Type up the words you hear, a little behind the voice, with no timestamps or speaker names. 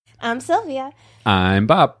I'm Sylvia. I'm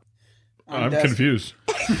Bob. I'm confused.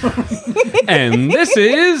 And this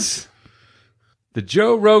is the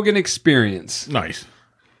Joe Rogan Experience. Nice.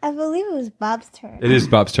 I believe it was Bob's turn. It is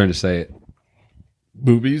Bob's turn to say it.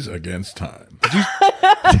 Boobies against time.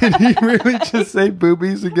 Did he really just say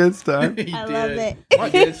boobies against time? He I did. love it. I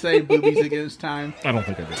did say boobies against time. I don't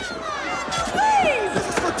think I did. This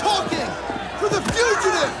is for talking, for the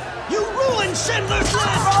fugitive. You ruined Schindler's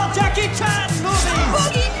List! All Jackie Chan movies!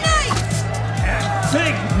 Boogie Nights. And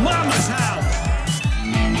Big Mama's House!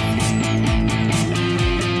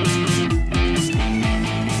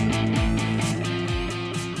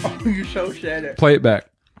 Oh, you so said it. Play it back.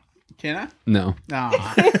 Can I? No. Nah.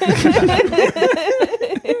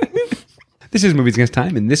 This is Movies Against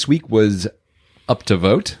Time, and this week was up to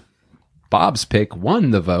vote. Bob's pick won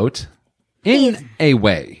the vote in a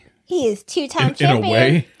way. He is two-time In a champion.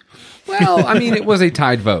 way. Well, I mean, it was a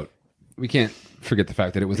tied vote. We can't forget the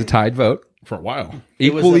fact that it was a tied vote. For a while.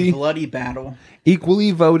 It was a Equally, bloody battle. equally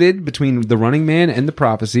voted between The Running Man and The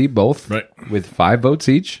Prophecy, both Right. with 5 votes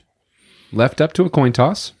each. Left up to a coin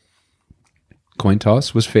toss. Coin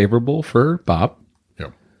toss was favorable for Bob,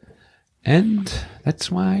 Yep. and that's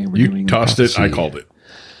why we're You doing tossed The it, I Prophecy.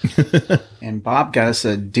 called it. And Bob got us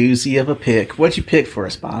a doozy of a pick. What'd you pick for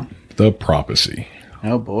us, Bob? The Prophecy.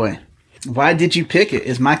 Oh, boy. Why did you pick it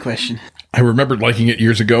is my question. I remembered liking it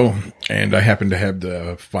years ago, and I happened to have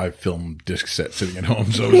the 5 film disc set sitting at home,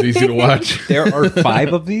 so it was easy to watch. There are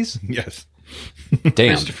 5 of these? Yes. Damn.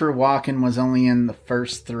 Christopher Walken was only in the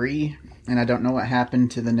first 3, and I don't know what happened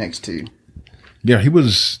to the next 2. Yeah, he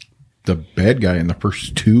was the bad guy in the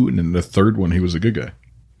first 2, and in the third one, he was a good guy.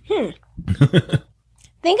 I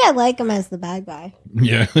think I like him as the bad guy.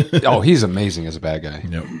 Yeah. Oh, he's amazing as a bad guy.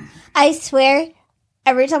 Yep. I swear,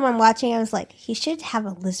 every time I'm watching, I was like, he should have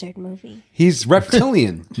a lizard movie. He's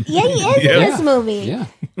reptilian. Yeah, he is in this movie. Yeah.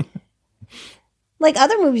 Like,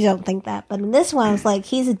 other movies don't think that, but in this one, I was like,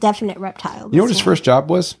 he's a definite reptile. You know what his first job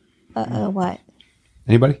was? What?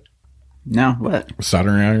 Anybody? No, what?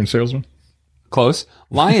 Soldering iron salesman? Close.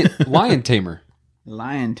 Lion tamer.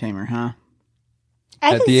 Lion tamer, huh? I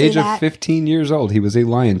At can the see age that. of 15 years old, he was a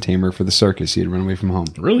lion tamer for the circus. He had run away from home.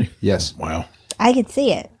 Really? Yes. Wow. I could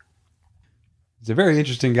see it. He's a very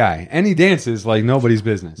interesting guy. And he dances like nobody's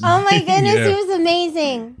business. Oh my goodness, Yeah. he was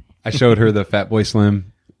amazing. I showed her the Fat Boy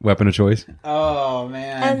Slim weapon of choice. Oh,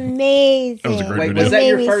 man. Amazing. That was a great Wait, video. was It that made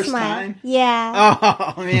your me first smile. time? Yeah.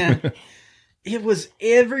 Oh, man. It was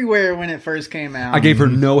everywhere when it first came out. I gave her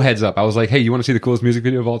no heads up. I was like, hey, you want to see the coolest music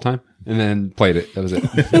video of all time? And then played it. That was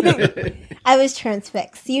it. I was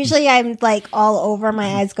transfixed. Usually I'm like all over.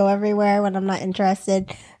 My eyes go everywhere when I'm not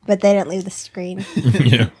interested, but they didn't leave the screen.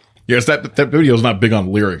 Yeah. Yes, that video is not big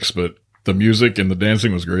on lyrics, but the music and the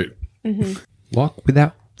dancing was great. Walk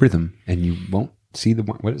without rhythm and you won't see the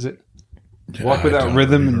worm. What is it? Walk I without don't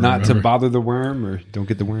rhythm, even not to remember. bother the worm, or don't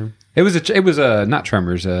get the worm. It was a not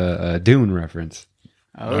Tremors, a Dune reference.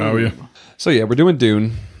 Oh, yeah. So yeah, we're doing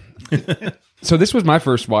Dune. So this was my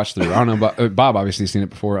first watch through. I don't know about Bob. Obviously seen it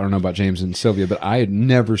before. I don't know about James and Sylvia, but I had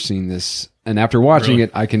never seen this. And after watching Really?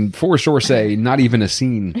 it, I can for sure say not even a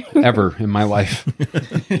scene ever in my life.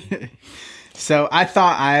 So I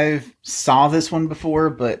thought I saw this one before,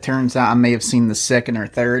 but turns out I may have seen the second or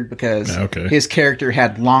third because Okay. his character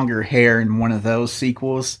had longer hair in one of those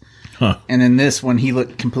sequels. Huh. And in this one, he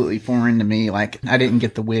looked completely foreign to me. Like, I didn't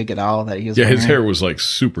get the wig at all that he was Yeah, wearing. his hair was like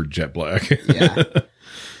super jet black. Yeah.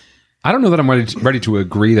 I don't know that I'm ready to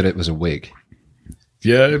agree that it was a wig.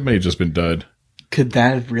 Yeah, it may have just been dyed. Could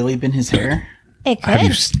that have really been his hair? It Have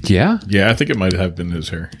could. you? Yeah, Yeah, I think it might have been his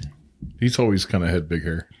hair. He's always kind of had big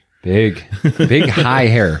hair. big high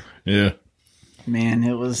hair. Yeah. Man,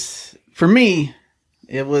 it was, for me,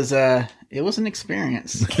 it was an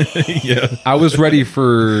experience. Yeah. I was ready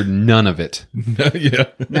for none of it. Yeah.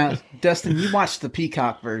 Now, Dustin, you watched the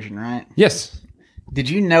Peacock version, right? Yes. Did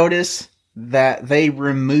you notice that they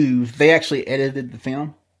actually edited the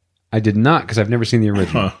film? I did not because I've never seen the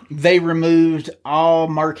original. Huh. They removed all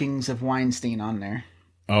markings of Weinstein on there.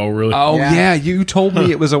 Oh, really? Oh Yeah. yeah, you told me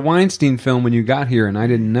it was a Weinstein film when you got here, and I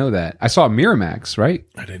didn't know that. I saw Miramax, right?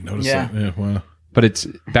 I didn't notice Yeah. that. Yeah, wow. But it's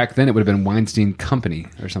back then it would have been Weinstein Company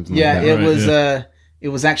or something Yeah, like that. it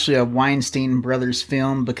was actually a Weinstein Brothers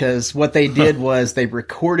film because what they did was they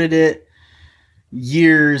recorded it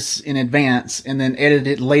years in advance and then edited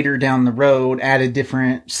it later down the road, added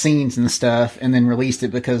different scenes and stuff, and then released it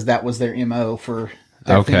because that was their MO for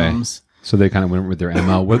their Okay. films. So they kind of went with their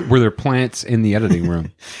MO. Were there plants in the editing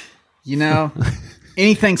room? You know,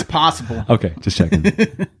 anything's possible. Okay, just checking.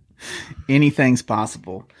 Anything's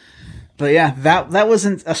possible. But yeah, that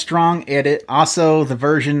wasn't a strong edit. Also, the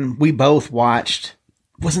version we both watched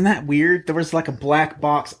Wasn't that weird? There was like a black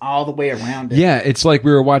box all the way around it. Yeah, it's like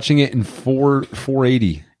we were watching it in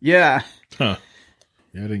 480. Yeah. Huh.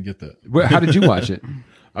 Yeah, I didn't get that. How did you watch it?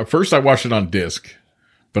 First, I watched it on disc,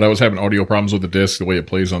 but I was having audio problems with the disc, the way it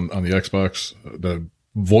plays on the Xbox. The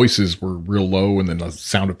voices were real low, and then the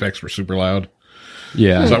sound effects were super loud.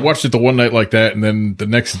 Yeah. So I watched it the one night like that, and then the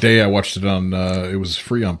next day I watched it on, it was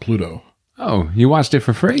free on Pluto. Oh, you watched it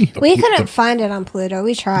for free? We couldn't find it on Pluto.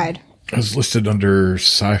 We tried. It was listed under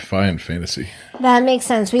sci-fi and fantasy. That makes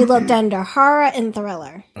sense. We looked under horror and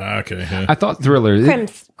thriller. Okay, yeah. I thought thriller.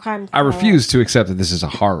 Crime I thriller. refuse to accept that this is a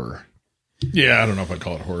horror. Yeah, I don't know if I'd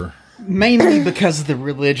call it horror. Mainly because of the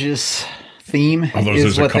religious theme Although is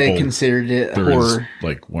there's a what they couple- considered it There is horror.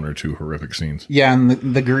 like one or two horrific scenes. Yeah, and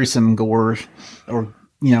the gruesome gore, or,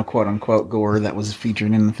 quote unquote gore that was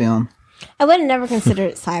featured in the film. I would have never considered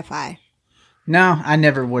it sci-fi. No, I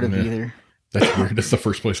never would have either. That's weird. That's the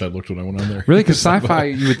first place I looked when I went on there. Really? Because sci-fi,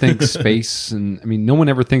 you would think space, and I mean, no one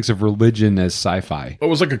ever thinks of religion as sci-fi. It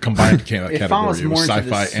was like a combined It category. falls It was more into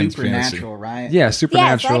sci-fi the and fantasy. supernatural, right? Yeah,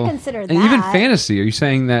 supernatural. consider and even that. fantasy. Are you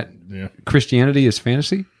saying that Yeah. Christianity is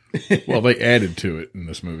fantasy? Well, they added to it in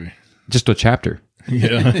this movie. Just a chapter.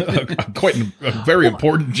 Yeah, quite a very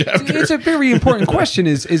important chapter. It's a very important question.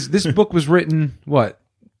 Is this book was written what?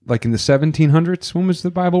 Like in the 1700s? When was the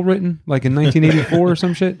Bible written? Like in 1984 or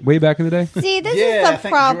some shit? Way back in the day? See, this Yeah, is I the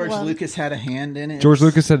think problem. George Lucas had a hand in it. George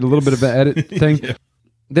Lucas had a little bit of an edit thing.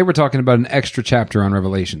 They were talking about an extra chapter on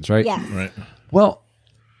Revelations, right? Yeah. Right. Well,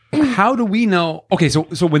 how do we know? Okay, so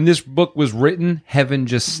when this book was written, heaven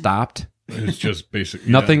just stopped. It's just basic.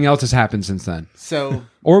 Nothing else has happened since then. So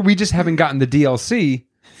Or we just haven't gotten the DLC,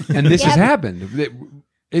 and this has Yeah. happened.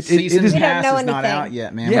 It season is. We don't pass know is not anything. out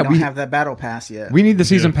yet, man. Yeah, we don't we- have that battle pass yet. We need the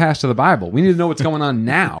season pass to the Bible. We need to know what's going on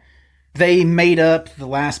now. They made up the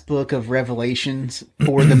last book of Revelations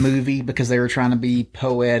for the movie because they were trying to be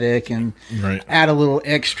poetic and Right. add a little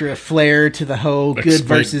extra flair to the whole good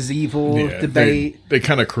Explain- versus evil Yeah, debate. They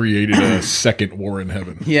kind of created a second war in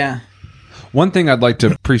heaven. Yeah. One thing I'd like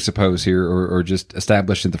to presuppose here, or just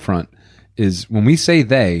establish at the front, is when we say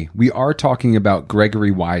they, we are talking about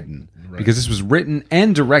Gregory Wyden. Because this was written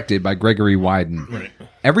and directed by Gregory Wyden. Right.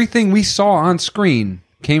 Everything we saw on screen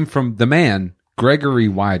came from the man, Gregory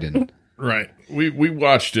Wyden. Right. We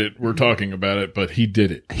watched it. We're talking about it, but he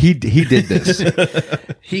did it. He did this.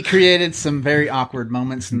 He created some very awkward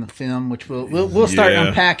moments in the film, which we'll start Yeah.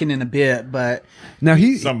 unpacking in a bit. But Now,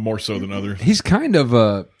 Some more so than others. he's kind of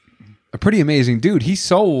a pretty amazing dude. He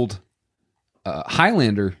sold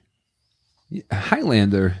Highlander.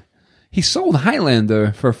 He sold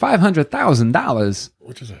Highlander for $500,000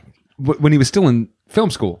 Which is that? when he was still in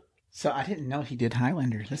film school. so I didn't know he did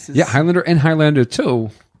Highlander. This is Yeah, Highlander and Highlander 2.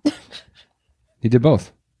 He did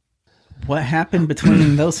both. what happened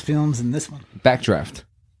between those films and this one. Backdraft.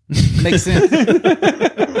 Makes sense.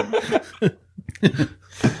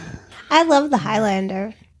 I love the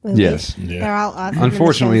Highlander movies. Yes. Yeah. They're all awesome. and the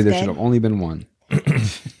Unfortunately, show's there good. should have only been one.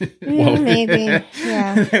 Maybe.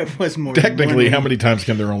 Yeah. It was more than Technically, one. how many times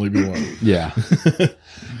can there only be one? Yeah.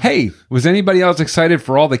 Hey, was anybody else excited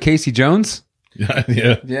for all the Casey Jones?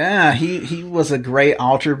 Yeah. Yeah, he was a great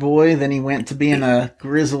altar boy. Then he went to being a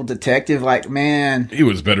grizzled detective. Like, man, He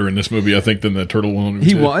was better in this movie, I think, than the turtle one.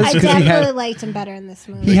 He was. I 'cause definitely liked him better in this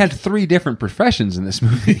movie. he had 3 different professions in this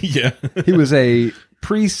movie. Yeah. He was a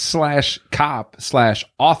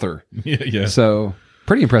priest/cop/author. Yeah. So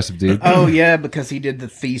pretty impressive, dude. oh yeah, because he did the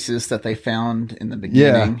thesis that they found in the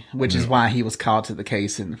beginning, which is why he was called to the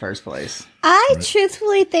case in the first place. I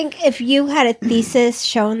truthfully think if you had a thesis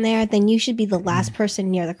shown there, then you should be the last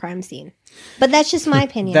person near the crime scene. But that's just my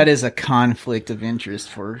opinion. That is a conflict of interest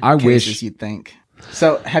for I cases, wish- you'd think.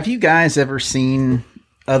 So, have you guys ever seen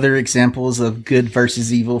other examples of good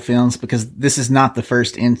versus evil films? Because this is not the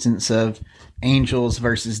first instance of angels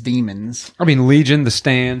versus demons. I mean, Legion, The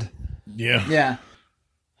Stand, Yeah. Yeah.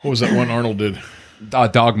 What was that one Arnold did?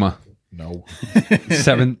 Dogma, No.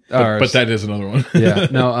 7. But that is another one. yeah,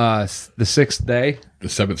 no, The Sixth Day, The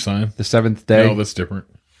Seventh Sign? The Seventh Day, No, that's different.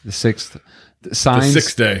 The Sixth The Signs,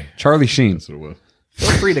 Sixth Day. Charlie Sheen, That's what it was. Feel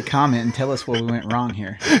free to comment and tell us where we went wrong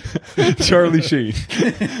here. Charlie Sheen.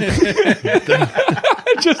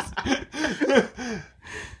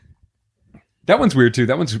 That one's weird too.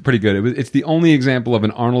 That one's pretty good. It's the only example of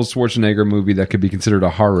an Arnold Schwarzenegger movie that could be considered a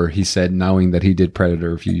horror. He said, knowing that he did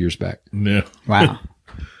Predator a few years back. Yeah. Wow.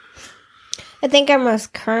 I think our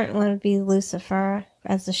most current one would be Lucifer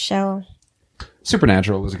as a show.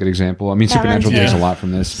 Supernatural was a good example. I mean, That Supernatural one's takes a good. lot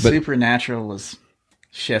from this, but Supernatural was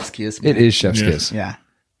chef's kiss. it man. is Chef's Yeah. Kiss. Yeah.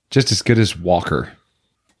 Just as good as Walker.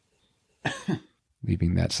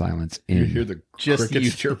 leaving that silence You in. hear the Just crickets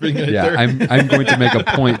you. chirping right Yeah, there? I'm going to make a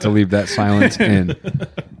point to leave that silence in.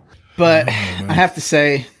 But I have to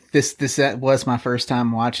say, this was my first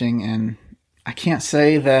time watching, and I can't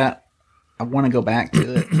say that I want to go back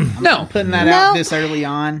to it. I'm No. putting that No. out this early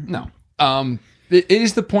on. No. It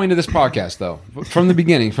is the point of this podcast, though. From the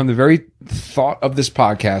beginning, from the very thought of this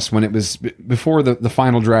podcast, when it was before the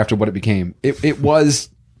final draft of what it became, it was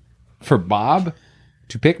for Bob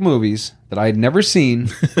to pick movies that I had never seen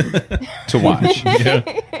to watch.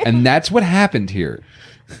 And that's what happened here.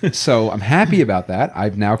 So I'm happy about that. I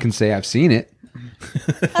now can say I've seen it.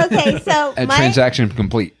 Okay, so A transaction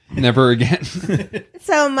complete. Never again.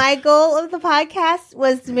 so my goal of the podcast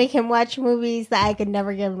was to make him watch movies that I could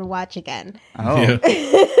never get him to watch again. Oh, Yeah.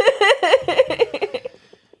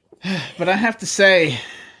 but I have to say,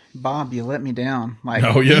 Bob, you let me down. Like,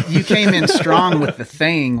 Oh, yeah. you came in strong with The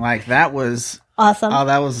Thing. Like, that was Awesome.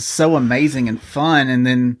 that was so amazing and fun. And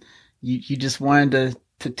then you just wanted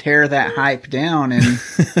to tear that hype down and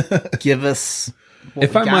give us. what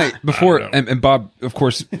If we I got. might, before, I don't know. and Bob, of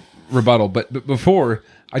course, rebuttal, but before,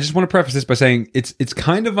 I just want to preface this by saying it's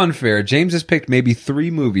kind of unfair. James has picked maybe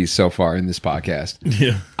 3 movies so far in this podcast.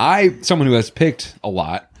 Yeah. Someone who has picked a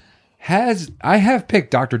lot, I have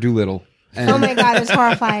picked Dr. Dolittle. And Oh my god, it was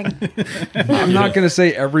horrifying. I'm not going to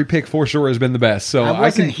say every pick for sure has been the best. So I I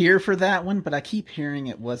wasn't can. here for that one, but I keep hearing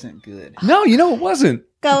it wasn't good. No, you know it wasn't.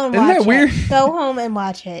 Go and Isn't watch that weird? it. Go home and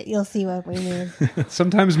watch it. You'll see what we mean.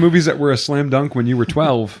 Sometimes movies that were a slam dunk when you were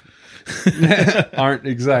 12 aren't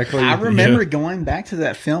exactly. I remember going back to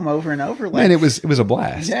that film over and over. Like, Man, it was a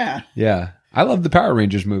blast. yeah. Yeah. I love the Power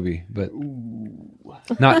Rangers movie, but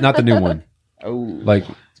not the new one. Oh, Like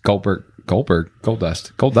Goldust.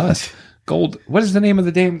 What is the name of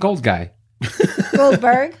the damn gold guy?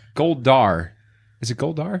 Goldberg. Goldar. Is it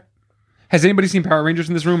Goldar? Has anybody seen Power Rangers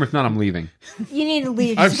in this room? If not, I'm leaving. You need to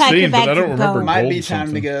leave. I've Just pack your seen, but bags I don't and remember go. might be Gold time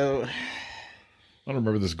something. to go. I don't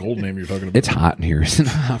remember this gold name you're talking about. It's hot in here, isn't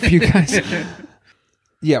it? Hot for you guys.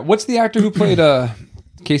 Yeah. What's the actor who played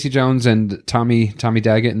Casey Jones and Tommy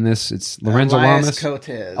Daggett in this? It's Lorenzo Elias Lamas.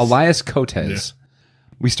 Cotes. Elias Cotes.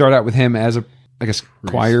 We start out with him as I guess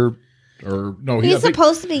choir. Or no, He's I think,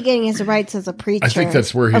 supposed to be getting his rights as a preacher. I think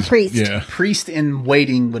that's where a he's priest. Yeah. Priest in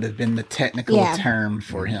waiting would have been the technical Yeah. term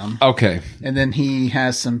for him. Okay, And then he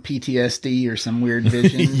has some PTSD or some weird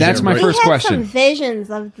vision. that's my right. He first had question. some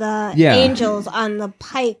visions of the Yeah. angels on the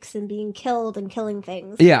pikes and being killed and killing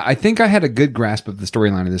things. Yeah, I think I had a good grasp of the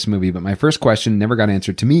storyline of this movie, but my first question never got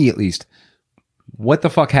answered, to me at least. What the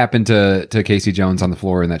fuck happened to Casey Jones on the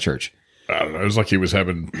floor in that church? I don't know. It was like he was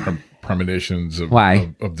having premonitions of,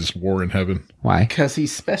 Why? of this war in heaven. Why? Because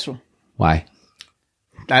he's special. Why?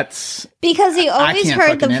 That's Because he always can't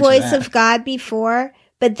heard the fucking answer voice that. of God before,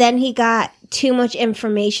 but then he got too much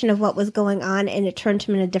information of what was going on and it turned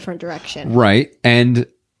him in a different direction. Right. And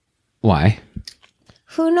why?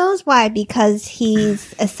 Who knows why? Because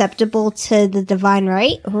he's acceptable to the divine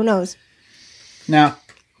right? Who knows? now.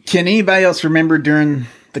 Can anybody else remember during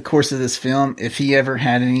the course of this film if he ever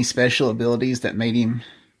had any special abilities that made him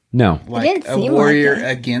No. like didn't a seem warrior like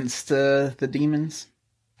it. against the demons?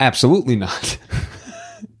 Absolutely not.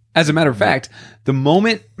 As a matter of fact, the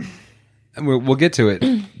moment, and we'll get to it,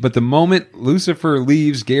 but the moment Lucifer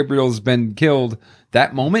leaves, Gabriel's been killed,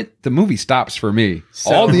 that moment, the movie stops for me.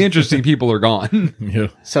 All the interesting people are gone. Yeah.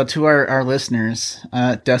 So to our listeners,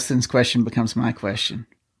 Dustin's question becomes my question.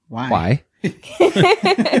 Why? Why?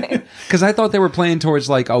 Because I thought they were playing towards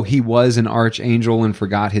like, oh, he was an archangel and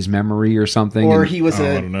forgot his memory or something. Or and- he was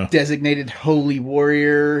I don't know. a designated holy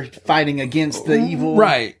warrior fighting against the evil.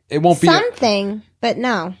 right. It won't be, a- Something, but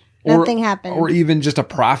no. or- Nothing happened. or even just a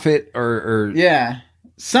prophet, or Yeah.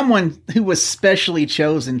 Someone who was specially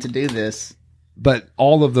chosen to do this. but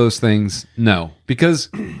all of those things, no, because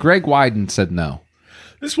Greg Wyden said no.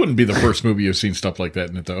 This wouldn't be the first movie you've seen stuff like that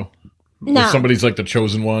in it, though. no. Where somebody's like the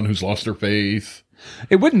chosen one who's lost their faith.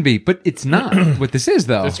 It wouldn't be, but it's not what this is,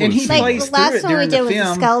 though. That's And he Like, plays the through last it one we during did the was the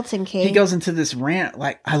film. Skeleton King. He goes into this rant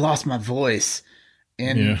like, I lost my voice.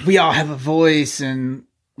 And Yeah. we all have a voice. And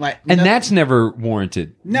like, And no- that's never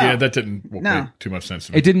warranted. no. Yeah, that didn't No. make too much sense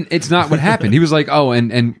to me. It didn't. It's not what happened. He was like, oh,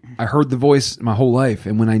 and I heard the voice my whole life,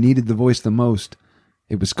 and when I needed the voice the most,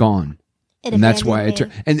 it was gone. It And that's why I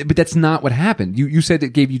abandoned turned. me. But that's not what happened. You said it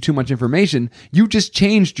gave you too much information. You just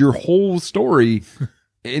changed your whole story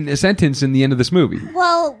in a sentence in the end of this movie.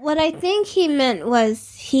 Well, what I think he meant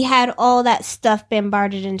was he had all that stuff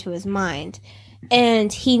bombarded into his mind.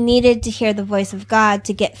 And he needed to hear the voice of God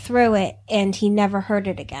to get through it, and he never heard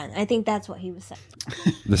it again. I think that's what he was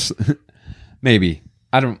saying. This maybe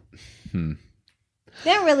I don't.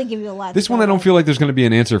 They don't really give you a lot. This to one, go I don't with. feel like there's going to be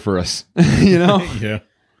an answer for us. You know, Yeah.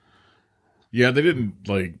 Yeah, they didn't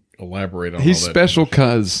like elaborate on he's all that. special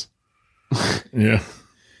cuz. Yeah.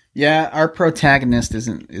 Yeah, our protagonist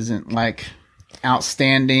isn't like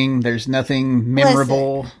outstanding. There's nothing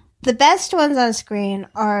memorable. The best ones on screen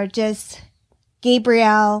are just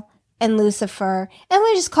Gabriel and Lucifer, and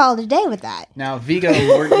we just call it a day with that. Now, Viggo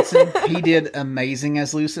Mortensen, he did amazing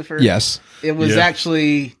as Lucifer. Yes. It was Yeah.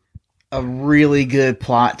 actually a really good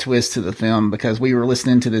plot twist to the film because we were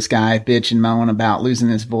listening to this guy bitch and moan about losing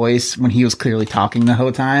his voice when he was clearly talking the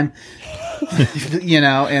whole time. You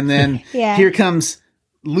know, and then Yeah. here comes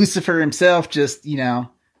Lucifer himself just, you know,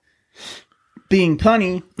 being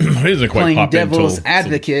punny, He doesn't quite playing pop in devil's till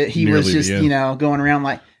advocate. He was nearly just, the end. you know, going around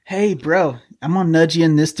like, hey, bro, I'm going to nudge you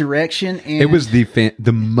in this direction. And It was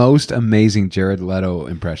the most amazing Jared Leto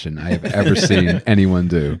impression I have ever seen anyone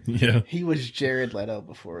do. Yeah. he was Jared Leto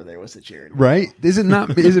before there was a Jared Leto. Right? Is it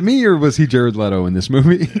not? Is it me or was he Jared Leto in this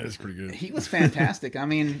movie? That's pretty good. He was fantastic. I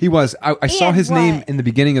mean, He was. I saw And his name what? in the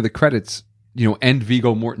beginning of the credits. You know, and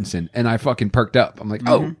Viggo Mortensen, and I fucking perked up. I'm like,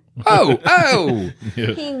 oh, He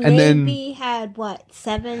And then- maybe had what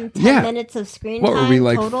 7-10 Yeah. minutes of screen what time were we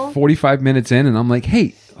like? total. 45 minutes in, and I'm like,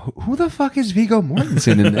 hey, who the fuck is Viggo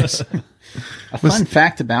Mortensen in this? a fun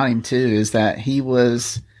fact about him too is that he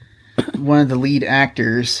was one of the lead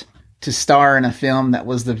actors to star in a film that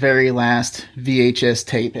was the very last VHS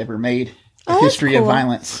tape ever made. A Oh, that's History of cool.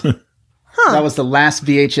 Violence. That was the last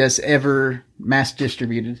VHS ever mass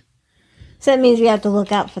distributed. So that means we have to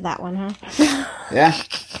look out for that one, huh? Yeah.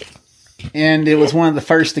 And it was one of the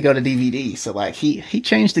first to go to DVD. So like he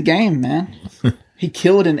changed the game, man. He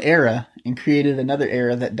killed an era and created another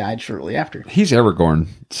era that died shortly after. He's Aragorn,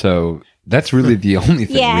 so that's really the only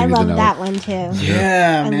thing Yeah, we I need love to know. that one too.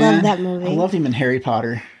 Yeah, I man. love that movie. I loved him in Harry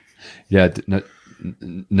Potter. Yeah,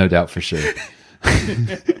 no doubt for sure.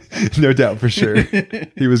 No doubt for sure.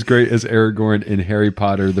 He was great as Aragorn in Harry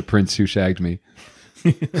Potter, The Prince Who Shagged Me.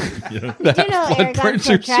 You do know Aragorn's Prince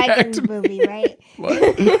the who dragon shagged me. movie, right?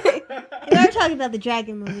 What? We were talking about the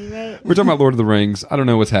dragon movie, right? We're talking about Lord of the Rings. I don't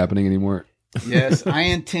know what's happening anymore. Yes, I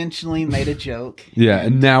intentionally made a joke. Yeah,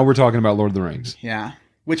 and now we're talking about Lord of the Rings. Yeah.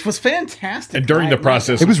 Which was fantastic. And during I the love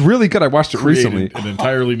process, It was really good. I watched it created recently. an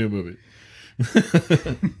entirely new movie.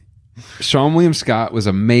 Sean William Scott was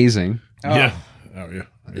amazing. Yeah. Oh, yeah.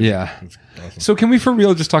 Yeah. That's awesome. So can we for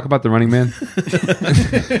real just talk about The Running Man?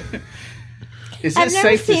 Is I've it never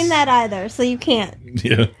safe to seen that either, so you can't.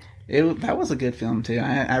 Yeah. That was a good film too.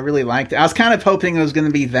 I really liked it. I was kind of hoping it was going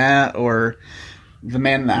to be that or The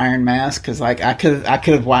Man in the Iron Mask because like I could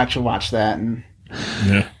have watched that and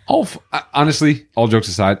Yeah. Honestly, all jokes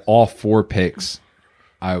aside, all four picks,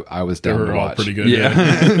 I was down were to all watch. pretty good,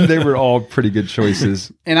 Yeah, they were all pretty good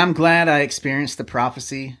choices. I'm glad I experienced the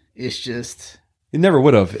prophecy. It's just You never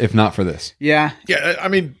would have if not for this. yeah. Yeah. I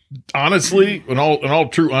mean, honestly, in all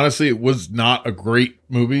true honesty, it was not a great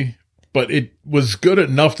movie, but it was good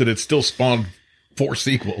enough that it still spawned 4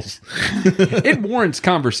 sequels. It warrants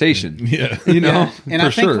conversation. Yeah. You know, Yeah.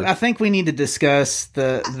 And for I think we need to discuss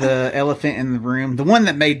the elephant in the room. The one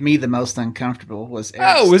that made me the most uncomfortable was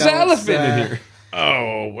Eric Oh, was Stoltz, elephant in here?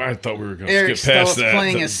 Oh, I thought we were going to Eric skip past Stoltz that.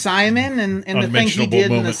 playing as Simon and the things he unmentionable did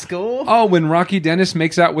in the moment. school. Oh, when Rocky Dennis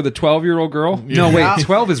makes out with a 12-year-old girl? No, Yeah. wait,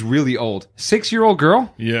 12 is really old. 6-year-old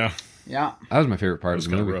girl? Yeah. Yeah. That was my favorite part It of was the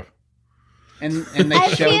kind of movie. rough. And they I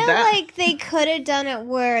showed feel that. like they could have done it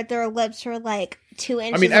where their lips were like 2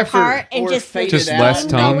 inches mean, after- apart and or just faded Just out less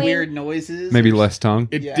and tongue? made weird noises. Maybe less tongue.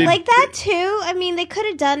 It Yeah. did. like that too. I mean, they could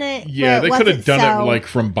have done it. Yeah, where they it could have wasn't done so- it like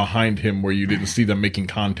from behind him where you didn't see them making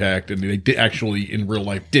contact, and they did actually in real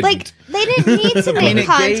life didn't. like they didn't need to I mean, make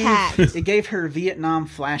contact. it gave her Vietnam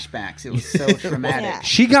flashbacks. It was so traumatic. Yeah.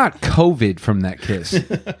 She got COVID from that kiss.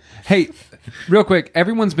 Hey, real quick,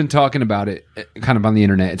 everyone's been talking about it kind of on the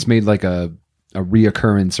internet. It's made like a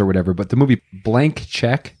reoccurrence or whatever, but the movie Blank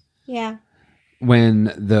Check, Yeah. when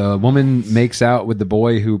the woman makes out with the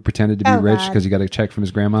boy who pretended to be Oh, rich God. because he got a check from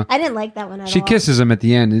his grandma. I didn't like that one at She all. kisses him at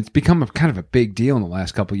the end. It's become kind of a big deal in the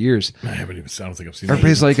last couple of years. I haven't even. I don't think I've seen.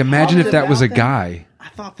 Everybody's like, imagine if that was a about that. guy. I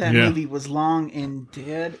thought that Yeah. movie was long and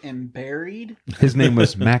dead and buried. His name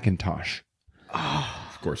was Macintosh.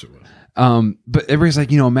 Of course it was. But everybody's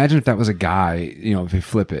like, imagine if that was a guy, if they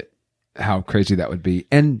flip it, how crazy that would be.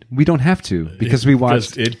 And we don't have to because we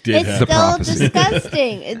watched. It did It's happen. The still prophecy.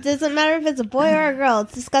 disgusting. It doesn't matter if it's a boy or a girl.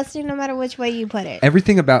 It's disgusting no matter which way you put it.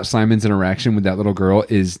 Everything about Simon's interaction with that little girl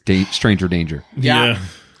is stranger danger. Yeah.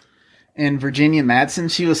 And Virginia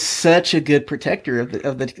Madsen, she was such a good protector of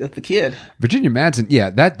the kid. Virginia Madsen, yeah,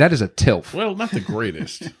 that is a tilf. Well, not the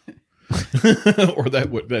greatest. or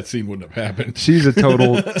that scene wouldn't have happened. She's a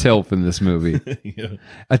total TILF in this movie. Yeah.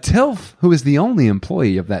 A TILF who is the only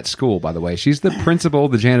employee of that school, by the way. She's the principal,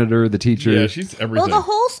 the janitor, the teacher. Yeah, she's everything. Well, the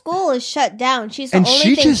whole school is shut down. She's the And only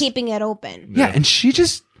she thing just- keeping it open. Yeah, and she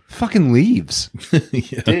just fucking leaves.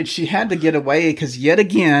 Dude, she had to get away because yet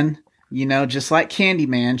again, just like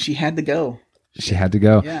Candyman, she had to go. She had to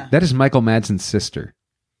go. Yeah. That is Michael Madsen's sister.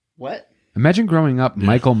 What? Imagine growing up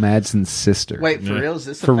Michael Madsen's sister. Wait, for real? Is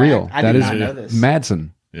this a For fact? real. I That did is not know this.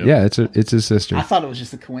 Madsen. Yep. Yeah, it's his sister. I thought it was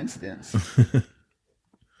just a coincidence.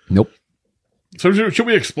 Nope. So should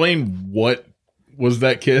we explain what was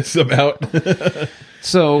that kiss about?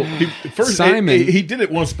 So First, Simon, he did it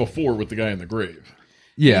once before with the guy in the grave.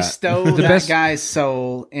 yeah, He stole the that best. guy's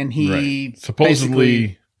soul, and he Right. Supposedly,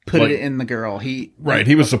 basically put like- it in the girl. He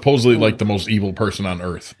was supposedly like the most evil person on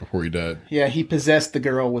earth before he died. Yeah, he possessed the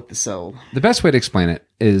girl with the soul. The best way to explain it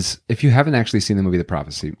is if you haven't actually seen the movie The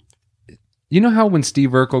Prophecy. You know how when Steve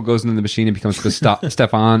Urkel goes into the machine and becomes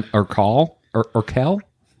Stefan or Kel?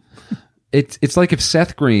 It's like if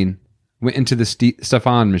Seth Green went into the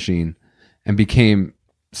Stefan machine and became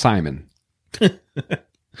Simon.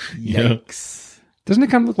 Yikes. Doesn't it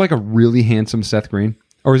kind of look like a really handsome Seth Green?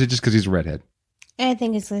 Or is it just because he's a redhead? I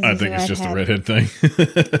think it's. I think it's just a redhead thing.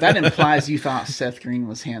 That implies you thought Seth Green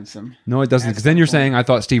was handsome. No, it doesn't. Because then you're saying I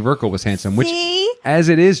thought Steve Urkel was handsome, which, See, as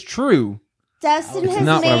it is true, Dustin It's has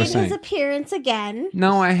not what I made was saying. his appearance again.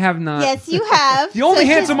 no, I have not. Yes, you have. The only So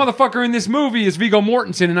handsome motherfucker in this movie is Viggo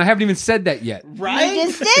Mortensen, and I haven't even said that yet. Right? You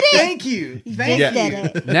just did it. Thank you. Thank just you.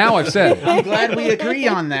 did it. Now I've said it. I'm glad we agree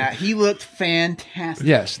on that. He looked fantastic.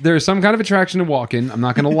 Yes, there is some kind of attraction to Walken. I'm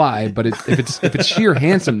not going to lie, but if it's sheer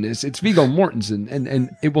handsomeness, it's Viggo Mortensen,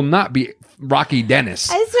 and it will not be Rocky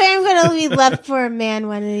Dennis. I swear I'm going to be left for a man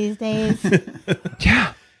one of these days.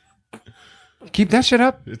 Yeah, keep that shit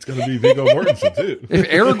up. It's going to be Viggo Mortensen, too. If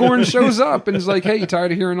Aragorn shows up and is like, "Hey, you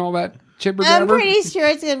tired of hearing all that chibber I'm jabber?" pretty sure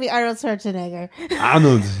it's going to be Arnold Schwarzenegger.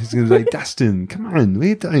 Arnold, he's going to be like, "Dustin, come on, what are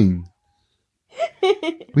you doing?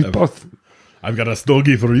 We both I've got a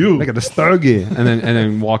stogie for you. make it a stogie," and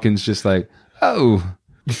then Walken's just like, "Oh,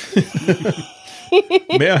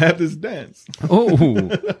 May I have this dance? oh."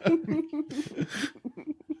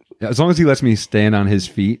 Yeah, as long as he lets me stand on his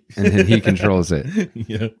feet and then he controls it.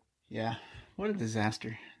 Yeah. Yeah. What a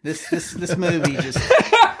disaster. This movie just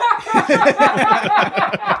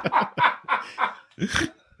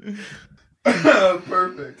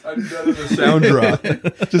Perfect. I did that as a sound drop.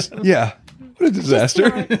 Just yeah. What a disaster.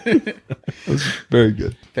 That was very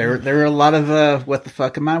good. there were a lot of what the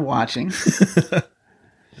fuck am I watching?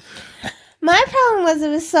 My problem was it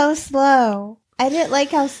was so slow. I didn't like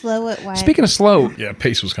how slow it went. Speaking of slow, Yeah,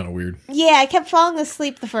 pace was kind of weird. Yeah, I kept falling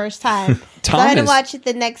asleep the first time. So I had to Thomas- watch it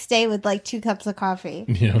the next day with like 2 cups of coffee.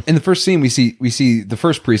 Yeah. in the first scene we see the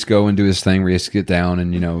first priest go and do his thing where he has to get down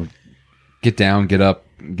and get down, get up,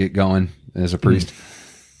 get going as a priest.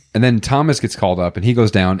 And then Thomas gets called up and he goes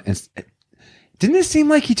down and didn't it seem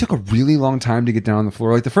like he took a really long time to get down on the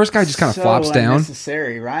floor? Like the first guy just kind of So flops down.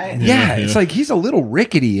 unnecessary, right? Yeah, it's like he's a little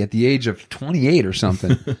rickety at the age of 28 or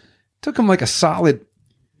something. Took him like a solid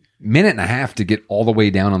minute and a half to get all the way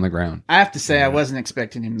down on the ground. I have to say I wasn't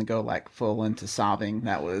expecting him to go like full into sobbing.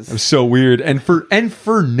 That was It was so weird and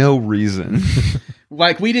for no reason.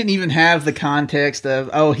 like we didn't even have the context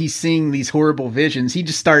of he's seeing these horrible visions. He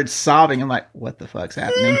just started sobbing. I'm like, what the fuck's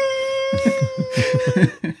happening?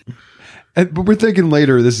 But we're thinking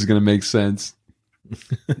later this is going to make sense.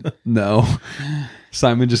 No.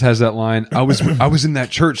 Simon just has that line. I was in that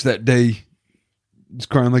church that day just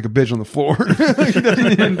crying like a bitch on the floor. He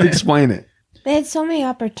doesn't even explain it. They had so many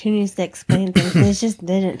opportunities to explain things, and they just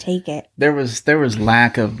didn't take it. There was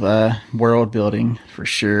lack of world building for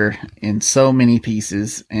sure in so many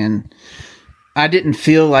pieces, and I didn't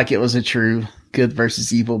feel like it was a true good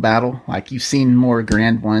versus evil battle. Like you've seen more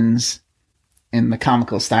grand ones in the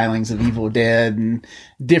comical stylings of Evil Dead and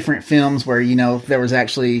different films where there was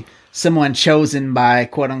actually someone chosen by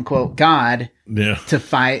quote unquote God Yeah. to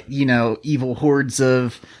fight evil hordes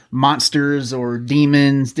of monsters or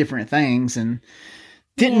demons, different things, and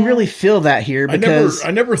didn't really feel that here because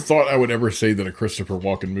I never thought I would ever say that a Christopher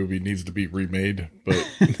Walken movie needs to be remade, but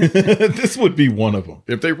this would be one of them.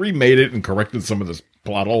 If they remade it and corrected some of the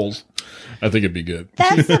plot holes, I think it'd be good.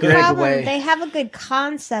 That's the Greg problem. away. They have a good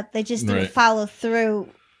concept. They just didn't Right. follow through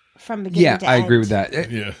from beginning Yeah, to I end. agree with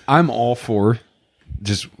that. Yeah. I'm all for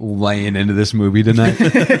just laying into this movie tonight.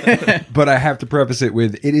 But I have to preface it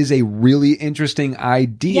with it is a really interesting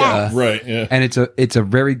idea. Yes. Right, yeah. And it's a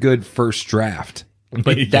very good first draft.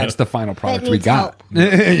 But Yeah. that's the final product we needs got. We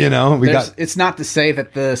got it's not to say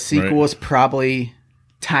that the sequels probably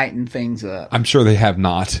tighten things up. I'm sure they have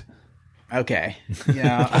not. Okay.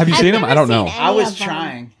 Yeah. Have you seen them? I don't know. I was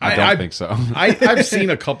trying. I don't think so. I've seen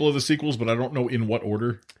a couple of the sequels, but I don't know in what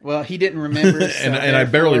order. Well, he didn't remember, so And I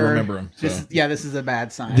barely therefore, remember 'em, so. This is a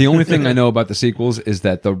bad sign. The only thing I know about the sequels is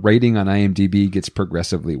that the rating on IMDb gets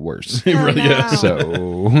progressively worse. It really is.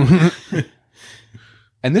 So,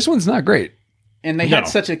 and this one's not great. And they had No.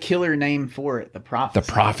 such a killer name for it, The Prophecy.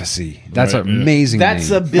 The Prophecy. That's Right, an amazing That's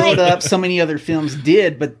name. a build up so many other films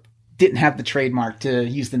did, but didn't have the trademark to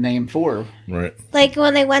use the name for. Right. Like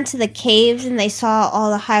when they went to the caves and they saw all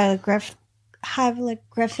the hieroglyphic.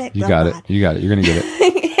 You got it. You got it. You're going to get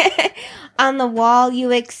it. On the wall, you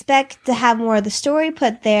expect to have more of the story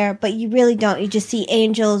put there, but you really don't. You just see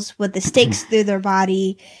angels with the stakes through their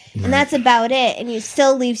body, and that's about it. And it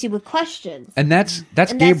still leaves you with questions. And that's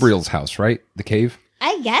that's- Gabriel's house, right? The cave?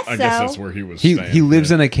 I guess so. I guess that's where he was. He staying. lives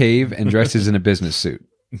in a cave and dresses in a business suit.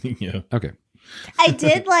 Yeah. Okay. I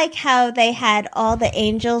did like how they had all the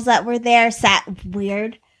angels that were there sat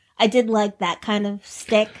weird. I did like that kind of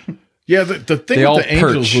stick. Yeah, the thing They all with the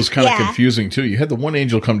angels perch. was kind of Yeah. confusing too. You had the one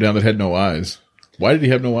angel come down that had no eyes. Why did he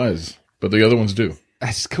have no eyes? But the other ones do.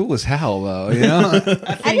 That's cool as hell, though. You know,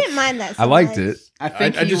 I didn't mind that. So I liked much. it. I I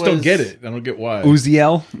think he just don't was- get it. I don't get why.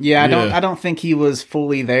 Uziel. Yeah, Yeah. I don't think he was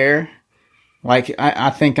fully there. Like I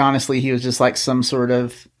think honestly he was just like some sort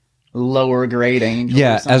of lower grade angel.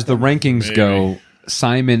 Yeah, or as the something. rankings go,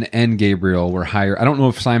 Simon and Gabriel were higher. I don't know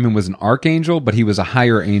if Simon was an archangel, but he was a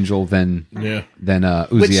higher angel than Yeah.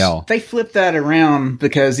 Which Uziel. they flipped that around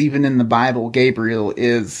because even in the Bible, Gabriel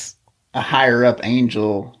is a higher up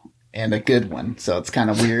angel and a good one. So it's kind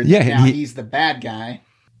of weird. Yeah, now he- he's the bad guy.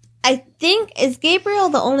 I think is Gabriel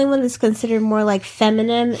the only one that's considered more like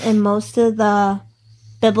feminine in most of the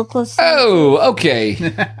biblical. Oh, okay.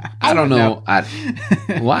 I don't know.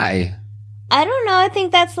 Why? I don't know. I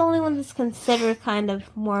think that's the only one that's considered kind of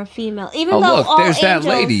more female. Even Oh, though look, all there's that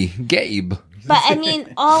angels, lady, Gabe. But I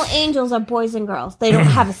mean, all angels are boys and girls. They don't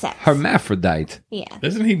have a sex. Hermaphrodite. Yeah.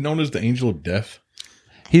 Isn't he known as the angel of death?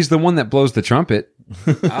 He's the one that blows the trumpet.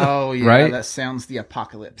 Oh yeah, Right? that sounds the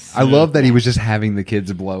apocalypse. I love that he was just having the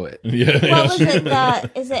kids blow it. Yeah. What was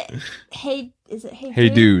it? Is it Hey? Is it Hey? Hey,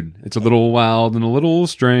 dude, it's a little wild and a little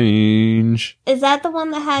strange. Is that the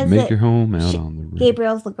one that has Make it? your home out on the roof.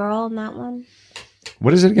 Gabriel's the girl in that one.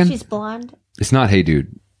 What is it again? She's blonde. It's not Hey,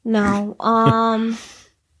 dude. No.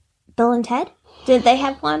 Bill and Ted. Did they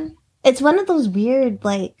have one? It's one of those weird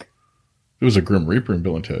like. It was a Grim Reaper in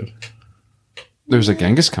Bill and Ted. There's a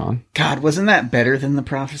Genghis Khan. God, wasn't that better than the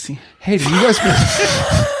prophecy? Hey, did you guys?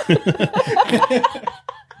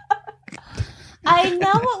 I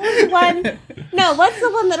know what was one. No, what's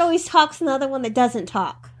the one that always talks and the other one that doesn't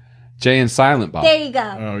talk? Jay and Silent Bob. There you go.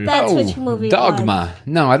 Oh, yeah. That's which movie it was. Dogma.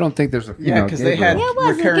 No, I don't think there's a female Yeah, because they had Gabriel. Yeah, it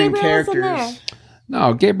was. recurring Gabriel was in characters.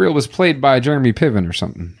 No, Gabriel was played by Jeremy Piven or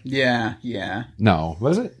something. Yeah. No,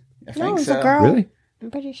 was it? I No, think it was so. a girl. Really? I'm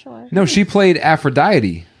pretty sure. No, she played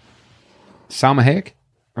Aphrodite. Salma Hayek?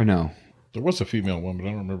 Or no? There was a female one, but I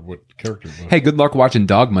don't remember what character it was. Hey, good luck watching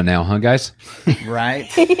Dogma now, huh, guys? Right.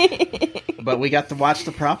 But we got to watch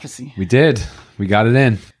the prophecy. We did. We got it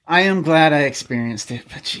in. I am glad I experienced it,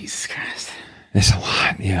 but Jesus Christ. It's a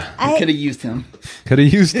lot, yeah. I could I, have used him. Could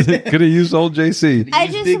have used it. Could have used old JC. I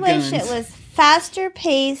Use just big wish guns. it was faster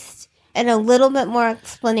paced and a little bit more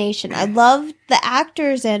explanation. I loved the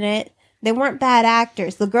actors in it. They weren't bad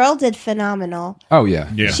actors. The girl did phenomenal. Oh yeah.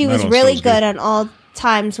 Yeah, She that was one really still good on all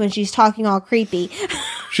times when she's talking all creepy.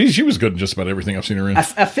 She was good in just about everything I've seen her in. I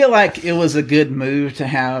feel like it was a good move to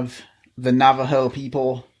have the Navajo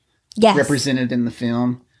people Yes. represented in the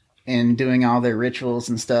film and doing all their rituals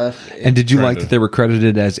and stuff. And did you Tried like to- that they were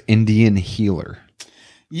credited as Indian healer?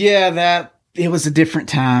 Yeah, that it was a different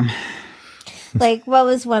time. Like, what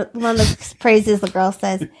was one of the phrases the girl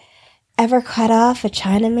says? Ever cut off a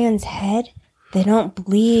Chinaman's head? They don't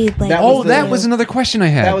bleed. Like, That Oh, was that the- was another question I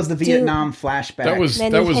had. That was the Vietnam flashback. That was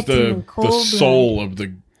Men who hit them in the cold blood. soul of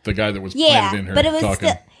the guy that was planted in her but it was talking.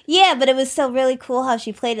 still, yeah, but it was still really cool how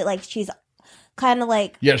she played it. Like she's kind of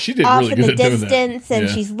like Yeah, she did off really in good the at doing that. distance, and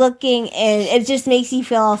Yeah. she's looking, and it just makes you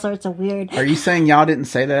feel all sorts of weird. Are you saying y'all didn't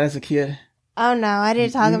say that as a kid? Oh no, I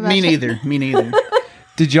didn't talk about Me neither. Me neither.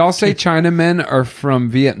 Did y'all say Chinamen are from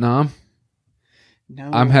Vietnam? No.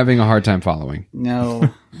 I'm having a hard time following. No.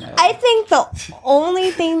 I think the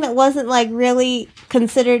only thing that wasn't like really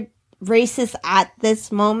considered racist at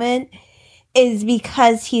this moment is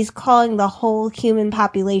because he's calling the whole human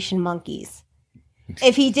population monkeys.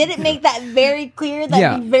 If he didn't make that very clear, that'd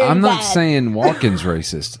Yeah, be very I'm not bad. saying Walken's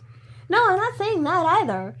racist. No, I'm not saying that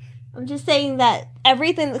either. I'm just saying that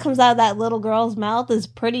everything that comes out of that little girl's mouth is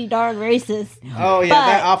pretty darn racist. Oh yeah, But-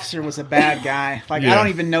 that officer was a bad guy. Like Yeah. I don't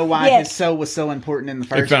even know why Yeah. his soul was so important in the He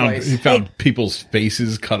first found place. people's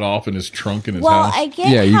faces cut off in his trunk in his Well, house. I get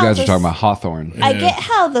Yeah, you how guys are this- talking about Hawthorne. I Yeah. get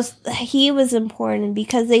how he was important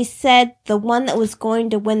because they said the one that was going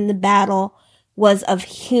to win the battle was a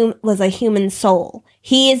human soul.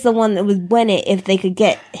 He is the one that would win it if they could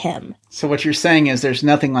get him. So what you're saying is there's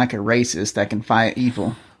nothing like a racist that can fight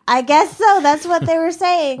evil. I guess so. That's what they were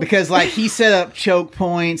saying. Because like he set up choke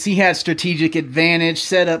points, he had strategic advantage,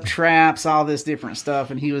 set up traps, all this different stuff,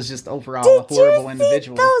 and he was just overall a Did horrible you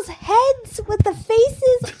individual. see those heads with the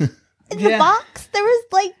faces in the Yeah. box? There was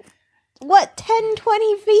like, 10,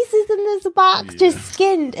 20 faces in this box just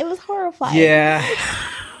skinned. It was horrifying. Yeah.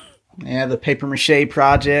 Yeah, the paper mache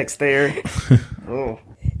projects there. Oh.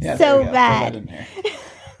 Yeah, So there we go. Throw bad. that in there.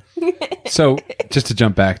 So, just to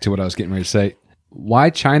jump back to what I was getting ready to say, why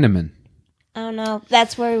Chinaman? I don't know.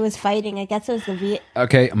 That's where he was fighting. I guess it was the Viet.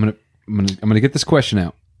 Okay, I'm gonna get this question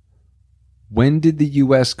out. When did the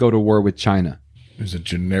U.S. go to war with China? It was a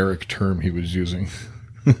generic term he was using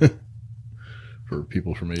for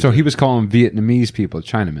people from Asia. So he was calling Vietnamese people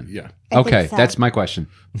Chinamen. yeah. I think Okay, so. that's my question.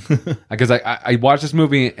 Because I watched this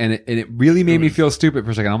movie and it really made me feel stupid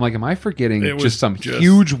for a second. I'm like, am I forgetting It was just some just-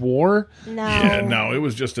 huge war? No. Yeah, no, it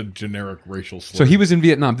was just a generic racial slur. So he was in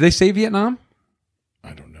Vietnam. Did they say Vietnam?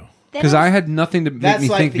 I don't know. They Because don't- I had nothing to make That's me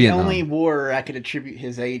like think the Vietnam. only war I could attribute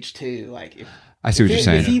his age to. Like if I see what you're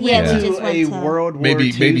saying. If he Yeah, went we just to went a to- World War Maybe-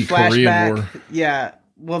 II maybe Korean flashback, War. yeah.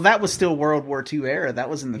 Well, that was still World War II era. That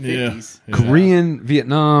was in the 50s. Yeah. Korean,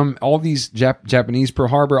 Vietnam, all these Japanese Pearl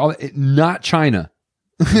Harbor, not China.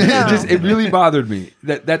 It really bothered me.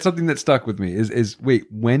 That's something that stuck with me. Is wait,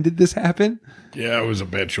 when did this happen? Yeah, it was a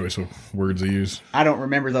bad choice of words they used. I don't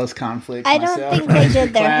remember those conflicts. I don't myself. think they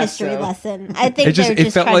did their Class, history so- lesson. I think they were It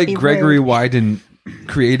just felt trying like to be Gregory rude. Wyden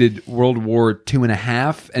created World War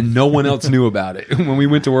II.5, and no one else knew about it when we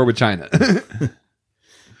went to war with China.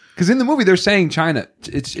 Because in the movie they're saying China,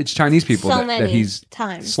 it's Chinese people So that many he's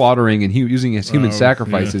times. slaughtering and using as human Oh,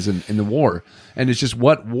 sacrifices in the war. And it's just,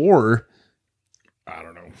 what war I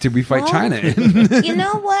don't know. did we fight Well, China in? You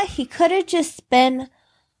know what? He could have just been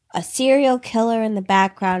a serial killer in the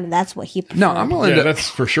background, and that's what he preferred. No, I'm willing Yeah, to. that's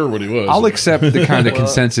for sure what he was. I'll accept the kind of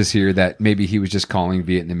consensus here that maybe he was just calling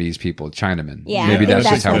Vietnamese people Chinamen. Yeah, maybe I think that's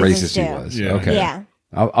just how that's what he racist he was was. doing. Okay, Yeah.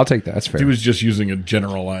 I'll take that. That's fair. He was just using a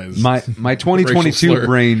generalized. my Racial 2022 slur.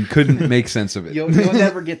 brain couldn't make sense of it. You'll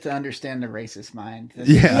never get to understand the racist mind.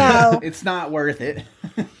 Yeah. No. It's not worth it.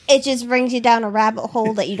 It just brings you down a rabbit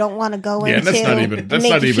hole that you don't want to go Yeah, into. that's not even- and that's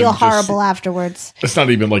make not you even feel just- horrible afterwards. That's not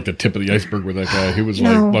even like the tip of the iceberg with that guy. He was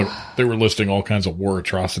No. like they were listing all kinds of war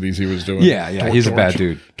atrocities he was doing. Yeah, he's a bad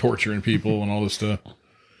dude. Torturing people and all this stuff.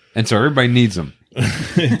 And so everybody needs him.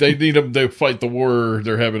 They need him to fight the war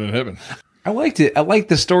they're having in heaven. I liked it. I like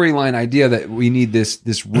the storyline idea that we need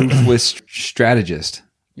this ruthless strategist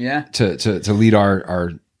Yeah. to lead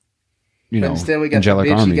our But instead, we got the angelic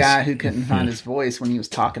bitchy armies. guy who couldn't find his voice when he was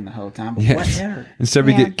talking the whole time. But Yeah. whatever. Instead,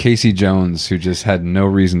 we Yeah. get Casey Jones, who just had no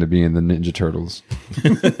reason to be in the Ninja Turtles,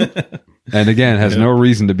 and again has no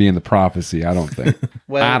reason to be in the Prophecy. I don't think.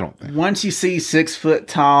 Well, I don't think. once you see 6 foot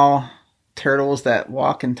tall turtles that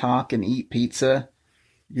walk and talk and eat pizza,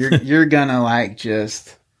 you're gonna like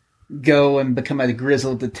just go and become a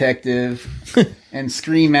grizzled detective and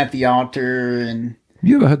scream at the altar and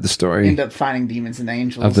You ever heard the story end up fighting demons and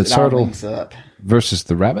angels. Of the It all turtle. links up. versus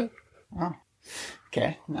the rabbit?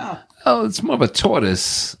 Okay, no. Oh, it's more of a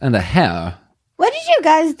tortoise and a hare. What did you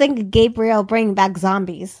guys think of Gabriel bringing back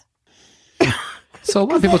zombies? So a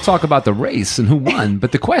lot of people talk about the race and who won,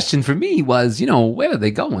 but the question for me was, where are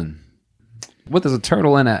they going? What does a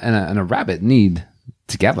turtle and a rabbit need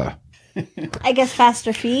together? I guess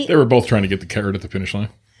faster feet. They were both trying to get the carrot at the finish line.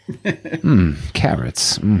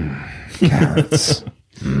 Carrots. Carrots.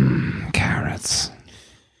 Carrots.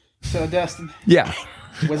 So, Dustin, Yeah.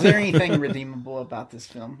 was there anything redeemable about this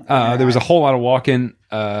film? There was a whole lot of walking.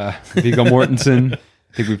 Viggo Mortensen.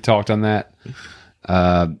 I think we've talked on that.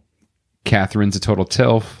 Catherine's a total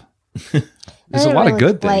tilf. There's I a didn't lot of really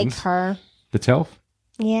good like things. her. The tilf?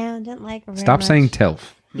 Yeah, I didn't like her. Very Stop much. saying tilf.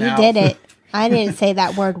 You Now- did it. I didn't say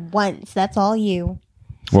that word once. That's all you.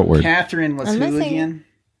 What word? Catherine was I'm who not saying- again?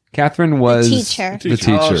 Catherine was teacher. The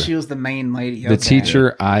teacher. Oh, she was the main lady. The Okay.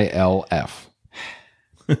 teacher, ILF.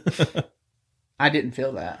 I didn't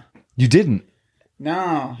feel that. You didn't.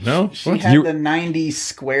 No. No? She What? had You- the 90s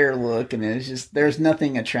square look, and it's just, there's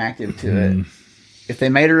nothing attractive to Mm. it. If they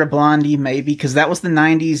made her a blondie, maybe, because that was the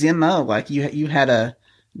 90s MO. Like, you had a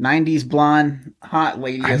 90s blonde hot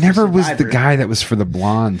lady. I as never the was the survivor. guy that was for the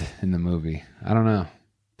blonde in the movie. I don't know.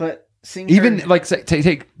 But seeing Even her- like say,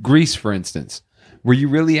 take Grease for instance. Were you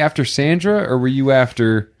really after Sandra or were you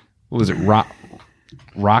after what was it?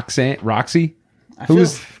 Roxy? I Who feel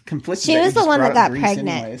was? conflicted. She that was you the just one that brought up got Grease pregnant.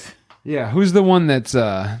 anyways. Yeah, who's the one that's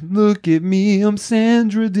look at me, I'm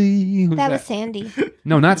Sandra D. Who's That was Sandy.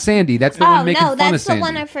 No, not Sandy. That's the Oh one making no, fun of that's the Sandy.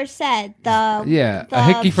 one I first said. The Yeah, the, a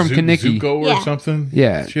hickey from Kaniki. Zuko or Yeah. something.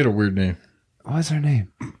 Yeah. She had a weird name. What's her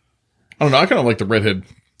name? I don't know. I kind of like the redhead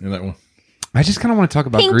in that one. I just kind of want to talk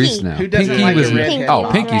about Pinky. Grease now. Who doesn't Pinky like a was redhead? oh, was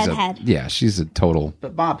a Pinky's redhead. yeah, she's a total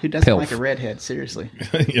But Bob, who doesn't Pilf. like a redhead? Seriously.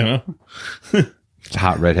 You know?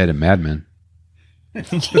 hot redhead in Mad Men.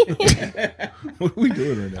 What are we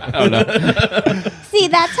doing right now? See,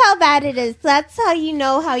 that's how bad it is. That's how you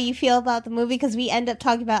know how you feel about the movie because we end up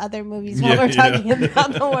talking about other movies while Yeah, we're talking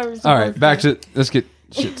about the one we're supposed All right, back to let's get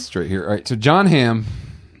shit straight here. All right, so John Hamm,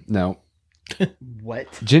 no, What?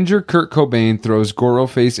 Ginger Kurt Cobain throws Goro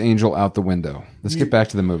Face Angel out the window. Let's get back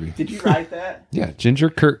to the movie. Did you write that? Yeah, Ginger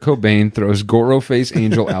Kurt Cobain throws Goro Face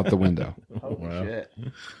Angel out the window. Holy shit.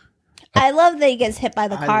 I love that he gets hit by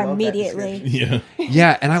the I car love that immediately. Yeah.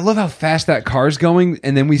 Yeah, and I love how fast that car's going,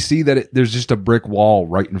 and then we see that there's just a brick wall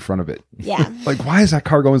right in front of it. Yeah. Like, why is that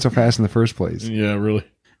car going so fast in the first place? Yeah, really.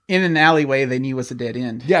 In an alleyway they knew was a dead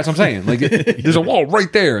end. Yeah, that's what I'm saying. Like, there's a wall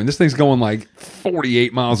right there, and this thing's going like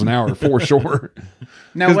 48 miles an hour for sure.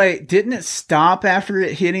 Now wait, didn't it stop after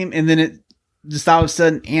it hit him and then it just all of a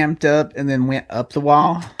sudden amped up and then went up the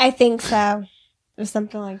wall? I think so. Or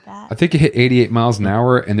something like that. I think it hit 88 miles an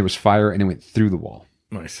hour, and there was fire, and it went through the wall.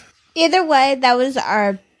 Nice. Either way, that was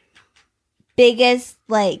our biggest,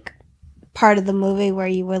 like, part of the movie where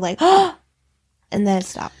you were like, oh, and then it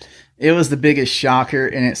stopped. It was the biggest shocker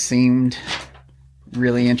and it seemed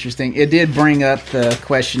really interesting. It did bring up the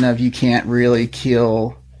question of you can't really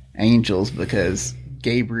kill angels because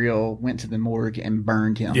Gabriel went to the morgue and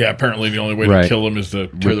burned him. Yeah, apparently the only way Right. to kill them is to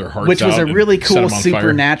tear their hearts Which was out a and really set cool 'em on fire.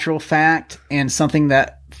 supernatural fact and something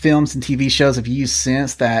that films and TV shows have used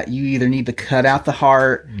since, that you either need to cut out the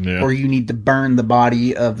heart Yeah. or you need to burn the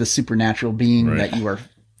body of the supernatural being Right. that you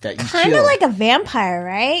Kind kill. of like a vampire,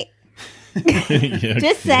 right? Yeah.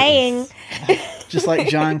 Just saying. Just like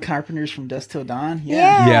John Carpenter's From Dusk Till Dawn.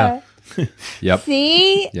 Yeah. Yep.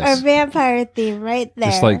 See? Yes. Our vampire theme right there.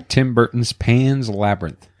 Just like Tim Burton's Pan's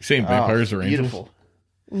Labyrinth. Saying vampires are angels. Beautiful.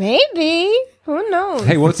 Maybe. Who knows?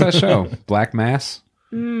 Hey, what's that show? Black Mass?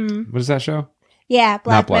 What is that show? Yeah,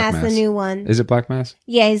 Black, Black Mass, Mass. the new one. Is it Black Mass?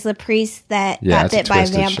 Yeah, he's the priest that Yeah, got it's a bit by a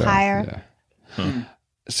twisted show. vampire. Yeah.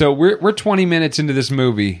 So we're 20 minutes into this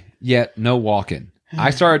movie, yet no walking.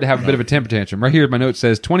 I started to have a bit of a temper tantrum. Right here, my note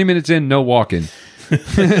says 20 minutes in, no walking.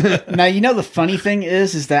 Now, you know, the funny thing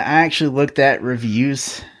is that I actually looked at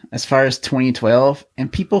reviews as far as 2012, and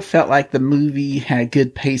people felt like the movie had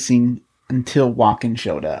good pacing until Walken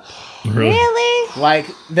showed up. Really? Like,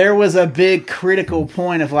 there was a big critical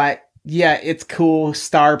point of like, yeah, it's cool,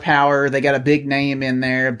 star power, they got a big name in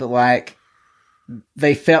there, but like,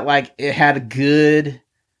 they felt like it had a good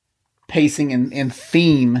pacing and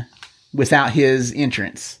theme without his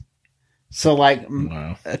entrance. So like,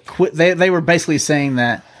 Wow. they were basically saying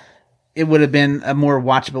that it would have been a more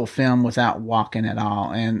watchable film without Walken at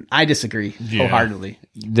all, and I disagree wholeheartedly.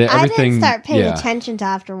 I didn't start paying yeah. attention to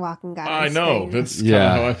after Walken got I on know. screen. That's kind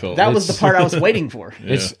Yeah. of how I felt. That was the part I was waiting for.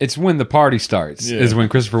 It's when the party starts Yeah. is when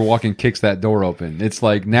Christopher Walken kicks that door open. It's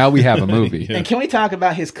like now we have a movie. And can we talk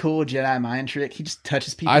about his cool Jedi mind trick? He just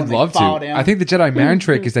touches people. I'd and they love to. fall down. I think the Jedi mind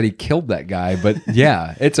trick is that he killed that guy, but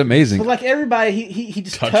yeah, it's amazing. But like everybody, he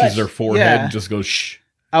just touches touched. their forehead Yeah. and just goes shh.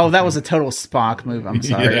 Oh, that was a total Spock move. I'm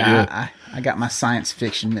sorry. Yeah. I got my science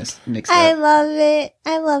fiction mixed I up. love it.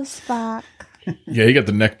 I love Spock. Yeah, he got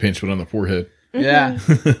the neck pinch, but on the forehead. Yeah.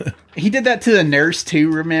 He did that to the nurse too,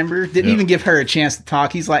 remember? Didn't Yeah. even give her a chance to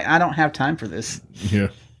talk. He's like, I don't have time for this. Yeah.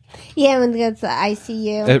 Yeah, when he goes to the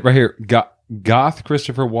ICU. Right here, Goth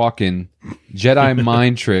Christopher Walken, Jedi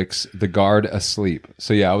mind tricks the guard asleep.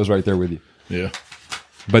 So yeah, I was right there with you. Yeah.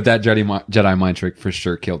 But that Jedi mind trick for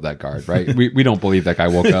sure killed that guard, right? We don't believe that guy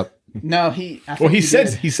woke up. No, I Well, think he said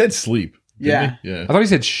did. he said sleep. didn't he? Yeah. I thought he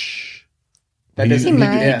said shh. That He, doesn't he,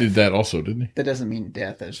 mean he death. did that also, didn't he? That doesn't mean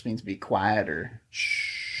death. That just means be quiet or.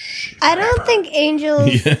 I don't think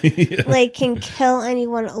angels Yeah. like can kill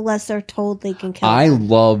anyone unless they're told they can kill I them.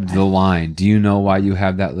 loved the line. Do you know why you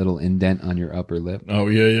have that little indent on your upper lip? Oh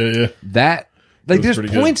yeah. That like was there's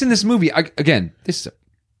pretty points in this movie. Again, this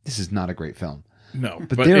is not a great film, No,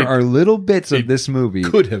 but there it are little bits of it this movie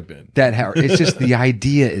could have been. that it's just the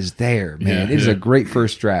idea is there, man. Yeah, it is yeah. a great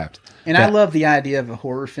first draft. And I That- love the idea of a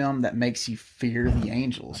horror film that makes you fear the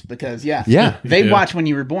angels because, Yeah. they Yeah. watch when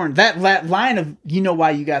you were born. That line of, you know why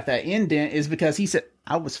you got that indent is because he said,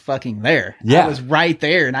 I was fucking there. Yeah. I was right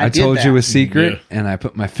there, and I did told that. you a secret, Yeah. and I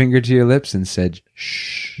put my finger to your lips and said,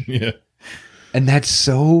 shh. Yeah. And that's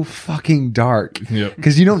so fucking dark. Yep.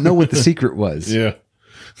 Because you don't know what the secret was. Yeah.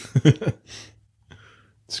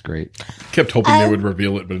 It's great. Kept hoping they would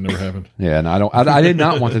reveal it, but it never happened. Yeah, and I did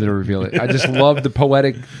not want them to reveal it. I just love the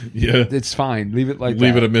poetic. Yeah. It's fine. Leave it like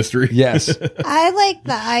Leave that. it a mystery. Yes. I like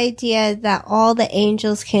the idea that all the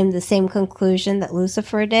angels came to the same conclusion that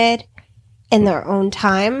Lucifer did in their own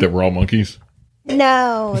time. That we're all monkeys.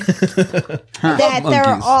 No, that they're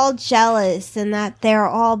monkeys. all jealous and that they're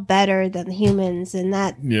all better than humans and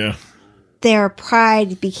that Yeah. their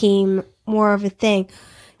pride became more of a thing.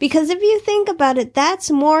 Because if you think about it, that's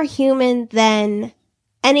more human than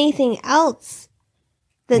anything else.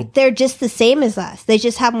 That they're just the same as us. They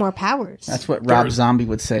just have more powers. That's what Rob Zombie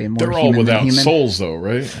would say. More They're all human than without human. souls, though,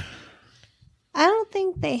 right? I don't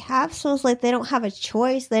think they have souls. Like, they don't have a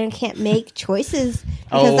choice. They can't make choices.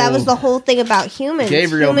 Because that was the whole thing about humans.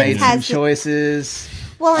 Gabriel Humans made some has- choices.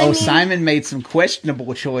 Well, I mean, Simon made some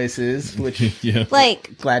questionable choices, which Yeah.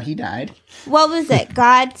 like, glad he died. what was it?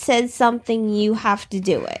 God says something, you have to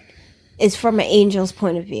do it. Is from an angel's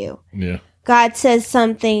point of view. Yeah. God says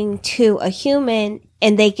something to a human,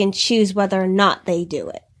 and they can choose whether or not they do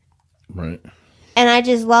it. Right. And I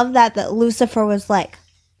just love that Lucifer was like,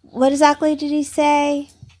 what exactly did he say?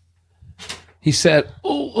 He said,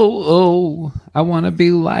 oh, I want to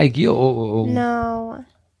be like you. No.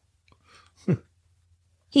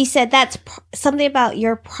 He said that's something about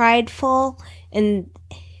you're prideful, and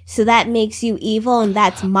so that makes you evil, and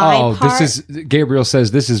that's my Oh, part. this is, Gabriel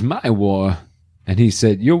says, this is my war. And he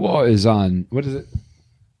said, your war is on, what is it?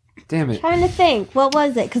 Damn it. Trying to think. What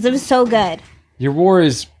was it? Because it was so good. Your war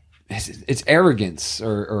is, it's arrogance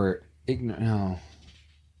or ignorance. No.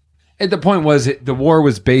 And the point was, the war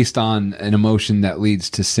was based on an emotion that leads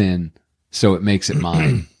to sin, so it makes it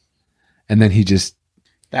mine. And then he just,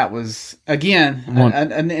 That was, again, One-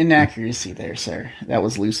 an inaccuracy there, sir. That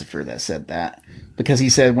was Lucifer that said that. Because he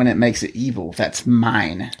said when it makes it evil, that's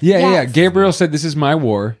mine. yeah. Yes. Gabriel said, this is my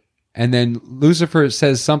war. And then Lucifer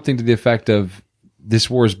says something to the effect of, this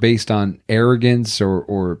war is based on arrogance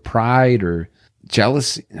or pride or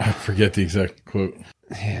jealousy. I forget the exact quote.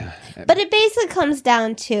 Yeah. But it basically comes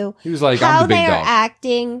down to He was like, how I'm the they big are dog.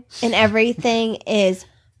 acting and everything is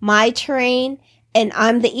my terrain, and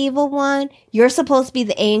I'm the evil one. You're supposed to be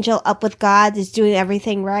the angel up with God that's doing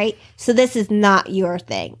everything right. So this is not your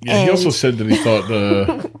thing. Yeah, and he also said that he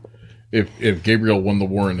thought if Gabriel won the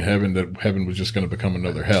war in heaven, that heaven was just going to become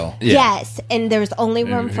another hell. yes, and there's only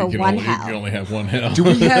room And for he can one only, hell. He can only have one hell. Do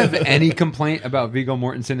we have any complaint about Viggo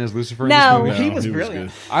Mortensen as Lucifer No. in this movie? He was brilliant.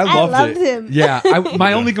 good. I I loved loved it. him. Yeah,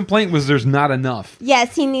 my only complaint was there's not enough.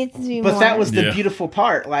 Yes, he needs to be more. But that was the Yeah. beautiful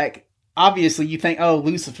part. Like, obviously, you think, oh,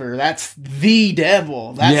 Lucifer, that's the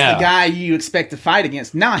devil. That's Yeah. the guy you expect to fight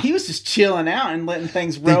against. Nah, he was just chilling out and letting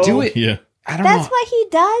things They roll. do it. Yeah. I don't That's know. what he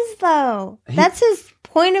does, though. That's his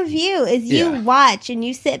point of view. Is you Yeah. watch and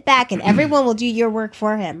you sit back, and everyone will do your work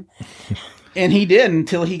for him. And he did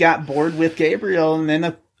until he got bored with Gabriel and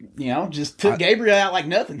then, just took Gabriel out like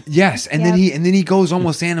nothing. Yes, and Yep. then he goes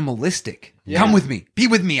almost animalistic. Come with me, be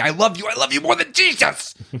with me. I love you more than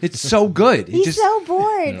Jesus. It's so good. It He's just, so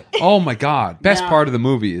bored. oh my god, best Now- part of the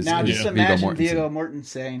movie is, Now, is just Viggo imagine Mortensen. Viggo Mortensen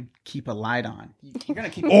saying, keep a light on. You're going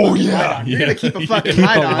to keep a Oh, fucking yeah. light on. You're Yeah. going to keep a fucking Keep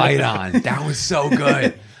light a on. light on. That was so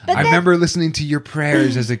good. I remember listening to your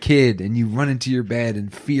prayers as a kid, and you run into your bed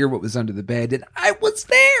and fear what was under the bed, and I was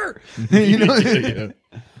there. You know? Yeah.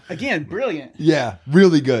 Again, brilliant. Yeah,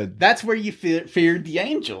 really good. That's where you feared the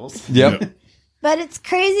angels. Yep. But it's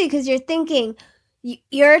crazy because you're thinking,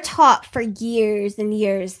 you're taught for years and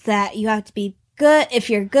years that you have to be good. If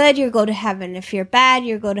you're good, you go to heaven. If you're bad,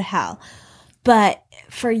 you go to hell. But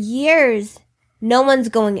for years, no one's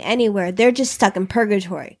going anywhere. They're just stuck in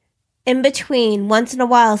purgatory. In between, once in a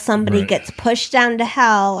while, somebody Right. gets pushed down to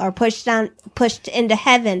hell or pushed into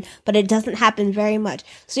heaven, but it doesn't happen very much.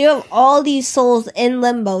 So you have all these souls in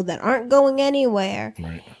limbo that aren't going anywhere.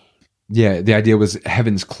 Right. Yeah, the idea was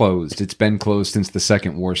heaven's closed. It's been closed since the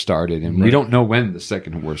Second War started, and we Right. don't know when the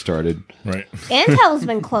Second War started. Right. And hell's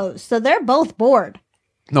been closed, so they're both bored.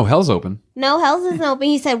 No, hell's open. No, hell's isn't open.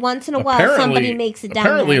 He said once in a while somebody makes it down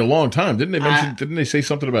Apparently, there. a long time. Didn't they mention? Didn't they say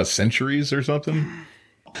something about centuries or something?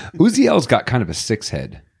 Uziel's got kind of a six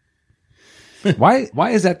head. Why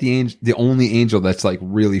is that the only angel that's like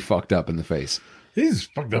really fucked up in the face? He's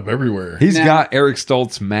fucked up everywhere. He's Now- got Eric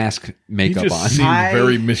Stoltz mask He makeup just on. seemed I-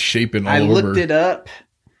 very misshapen all I over. looked it up,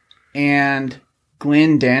 and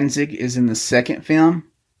Glenn Danzig is in the second film,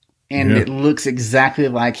 and Yeah. it looks exactly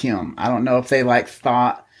like him. I don't know if they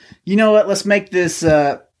thought, you know what, let's make this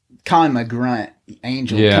call him a grunt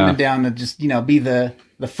angel Yeah. coming down to just, be the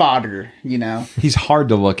fodder, He's hard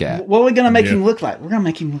to look at. What are we going to make Yeah. him look like? We're going to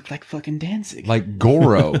make him look like fucking Danzig. Like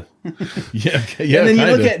Goro. Yeah. and then you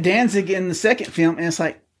look kinda. at Danzig in the second film and it's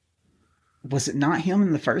like, was it not him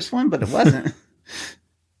in the first one? But it wasn't.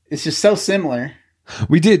 It's just so similar.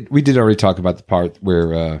 we did already talk about the part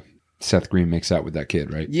where Seth Green makes out with that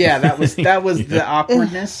kid, right? Yeah, that was the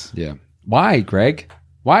awkwardness. Yeah. Why, Greg?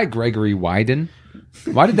 Why Gregory Wyden?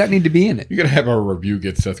 Why did that need to be in it? You're gonna have our review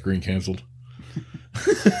get Seth Green canceled.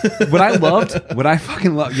 What I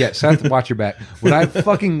fucking loved, yeah, Seth, watch your back. What I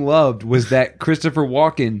fucking loved was that Christopher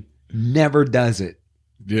Walken never does it.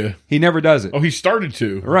 Yeah. He never does it. Oh, he started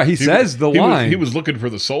to. Right, he says the line. He was looking for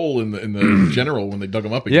the soul in the general when they dug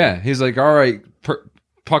him up again. Yeah, he's like, all right,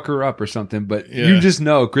 pucker up or something. But Yeah. you just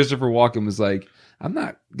know Christopher Walken was like, I'm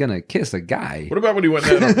not gonna kiss a guy. What about when he went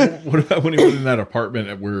in that apartment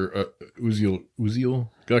at where Uziel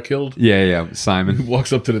got killed? Yeah, He Simon.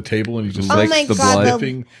 walks up to the table and he just Oh licks my the God, blood. the-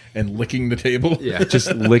 sniffing and licking the table. Yeah,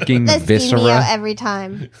 just licking That's me out viscera. every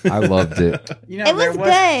time. I loved it. It was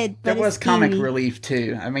good, There but was it's comic steamy. relief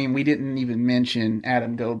too. I mean, we didn't even mention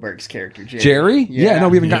Adam Goldberg's character, Jerry. Jerry? Yeah, no,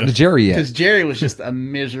 we haven't gotten to Jerry yet. Because Jerry was just a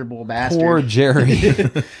miserable bastard. Poor Jerry.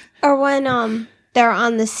 Or when they're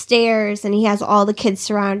on the stairs and he has all the kids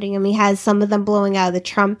surrounding him. He has some of them blowing out of the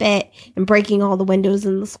trumpet and breaking all the windows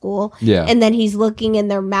in the school. Yeah. And then he's looking in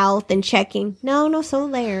their mouth and checking. No soul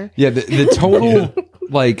there. Yeah, the total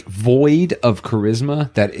like void of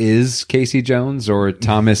charisma that is Casey Jones or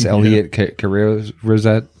Thomas Elliott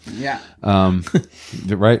Rosette, Yeah,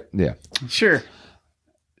 right? Yeah, sure.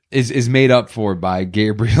 is made up for by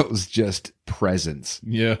Gabriel's just presence.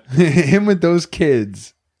 Yeah. Him with those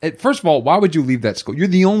kids. First of all, why would you leave that school? You're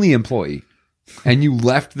the only employee, and you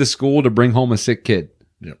left the school to bring home a sick kid.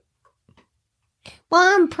 Yep.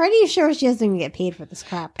 Well, I'm pretty sure she doesn't even get paid for this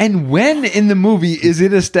crap. And when in the movie is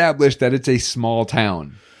it established that it's a small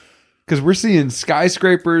town? Because we're seeing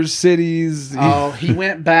skyscrapers, cities. Oh, he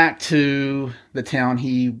went back to the town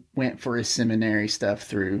he went for his seminary stuff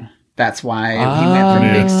through. That's why he went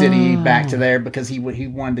from big city back to there because he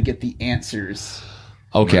wanted to get the answers.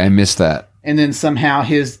 Okay, I missed that. And then somehow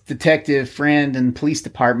his detective friend and police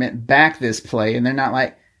department back this play, and they're not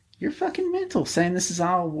like, "You're fucking mental," saying this is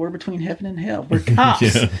all a war between heaven and hell. We're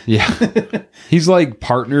cops. Yeah. He's like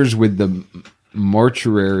partners with the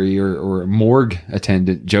mortuary or morgue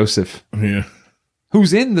attendant, Joseph, Yeah.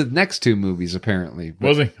 who's in the next two movies, apparently. But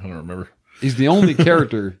Was he? I don't remember. he's the only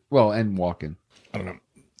character, well, and Walken. I don't know.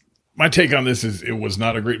 My take on this is it was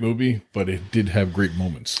not a great movie, but it did have great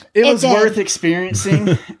moments. It It was did. worth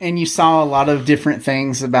experiencing, and you saw a lot of different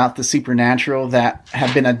things about the supernatural that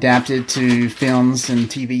have been adapted to films and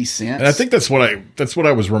TV since. And I think that's what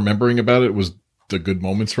I was remembering about it was the good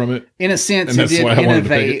moments from it. in a sense, And it that's did why I wanted to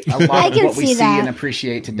pick innovate it. a lot I of can what we see see that. and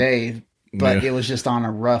appreciate today, but Yeah. it was just on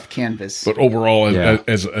a rough canvas. But overall, Yeah.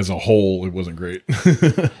 as a whole, it wasn't great.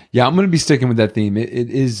 Yeah, I'm going to be sticking with that theme. It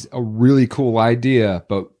is a really cool idea,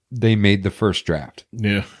 but they made the first draft.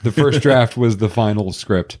 Yeah. The first draft was the final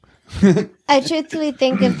script. I truthfully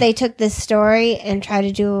think if they took this story and tried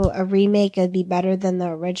to do a remake, it'd be better than the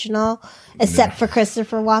original, except for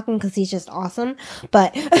Christopher Walken because he's just awesome.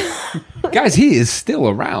 But Guys, he is still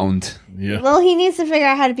around. Yeah. well, he needs to figure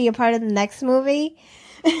out how to be a part of the next movie.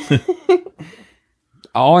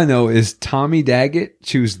 All I know is Tommy Daggett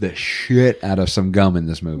chews the shit out of some gum in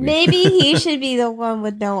this movie. Maybe he should be the one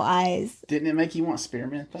with no eyes. Didn't it make you want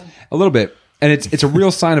spearmint though? A little bit. And it's a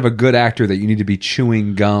real sign of a good actor that you need to be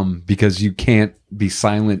chewing gum because you can't be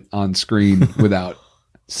silent on screen without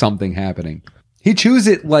something happening. He chews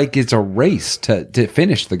it like it's a race to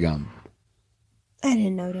finish the gum. I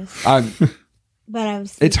didn't notice, but I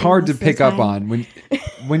was. It's sleeping hard to most of the pick up time. on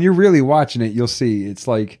when you're really watching it. You'll see it's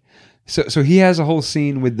like so he has a whole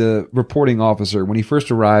scene with the reporting officer when he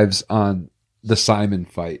first arrives on the Simon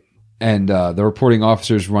fight, and the reporting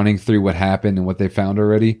officer's running through what happened and what they found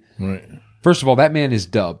already. Right. First of all, that man is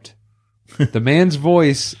dubbed. The man's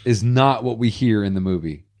voice is not what we hear in the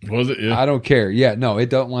movie. Was it? Yeah. I don't care. Yeah, no, it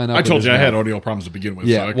don't line up. I told with you I his had mouth. audio problems to begin with.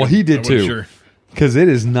 Yeah, so well, he did I wasn't too. Sure. Because it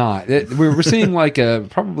is not. We're seeing like a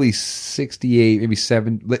probably 68, maybe mid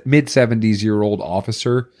 70s year old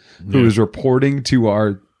officer who is reporting to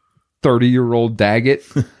our 30-year-old Daggett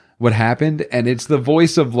what happened, and it's the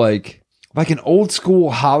voice of like an old school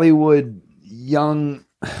Hollywood young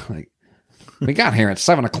like. We got here at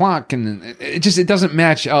 7:00, and it doesn't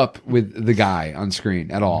match up with the guy on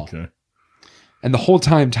screen at all. Okay. And the whole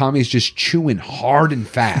time, Tommy's just chewing hard and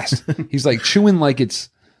fast. He's like chewing like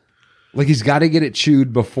he's got to get it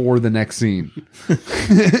chewed before the next scene.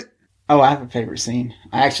 Oh, I have a favorite scene.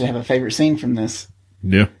 I actually have a favorite scene from this.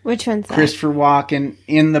 Yeah. Which one's that? Christopher Walken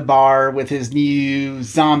in the bar with his new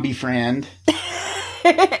zombie friend.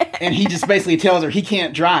 And he just basically tells her he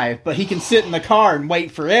can't drive, but he can sit in the car and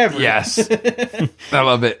wait forever. Yes. I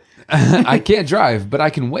love it. I can't drive, but I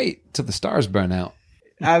can wait till the stars burn out.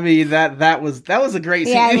 I mean, that was a great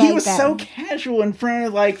scene. Yeah, I and he like was that. so casual in front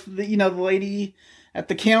of like the lady at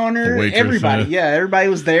the counter. The waitress, Everybody. yeah. Yeah, everybody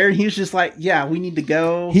was there and he was just like, yeah, we need to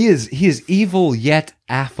go. He is evil yet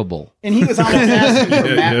affable. And he was almost asking for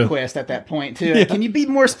Yeah. MapQuest at that point too. Can you be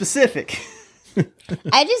more specific?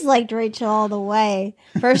 I just liked Rachel all the way.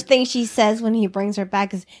 First thing she says when he brings her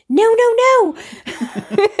back is, no, no, no.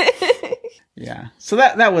 Yeah. So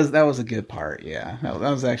that was a good part. Yeah. That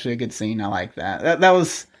was actually a good scene. I like that. That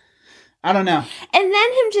was, I don't know. And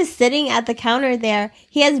then him just sitting at the counter there,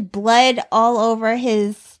 he has blood all over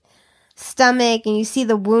his stomach and you see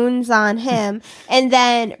the wounds on him. And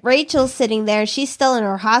then Rachel's sitting there, she's still in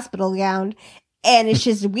her hospital gown. And it's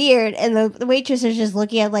just weird. And the waitress is just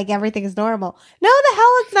looking at like everything is normal. No, the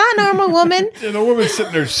hell it's not normal, woman. And the woman's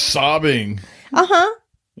sitting there sobbing, Uh-huh.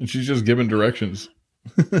 and she's just giving directions.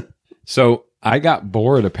 So I got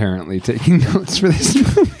bored apparently taking notes for this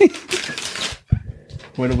movie.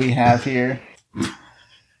 What do we have here?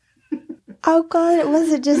 Oh God, it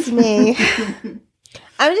wasn't just me.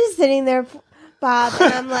 I'm just sitting there, Bob,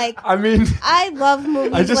 and I'm like, I mean, I love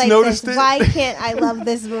movies I just like noticed this. it. Why can't I love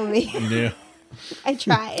this movie? Yeah. I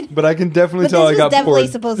tried. but I can definitely But tell this I was got definitely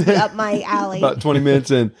bored supposed to be up my alley. about 20 minutes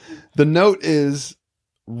in. The note is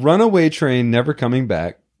runaway train never coming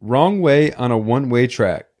back. Wrong way on a one-way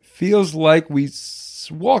track. Feels like we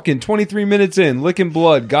walking 23 minutes in, licking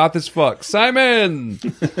blood, goth as fuck. Simon!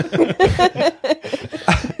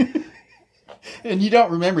 And you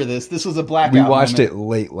don't remember this. This was a blackout. We watched moment. it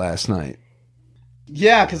late last night.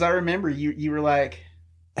 Yeah, because I remember you were like,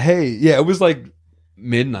 Hey, yeah, it was like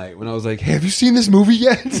midnight when I was like, hey, have you seen this movie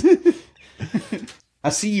yet? I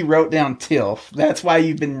see you wrote down TILF. That's why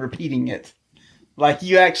you've been repeating it. Like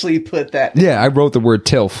you actually put that. Yeah, I wrote the word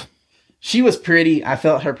TILF. She was pretty. I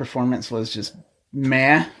felt her performance was just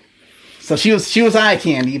meh. So she was eye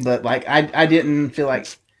candy, but like I didn't feel like,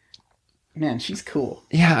 man, she's cool.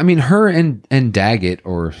 Yeah, I mean, her and Daggett,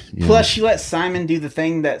 or you Plus, she let Simon do the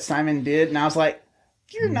thing that Simon did, and I was like,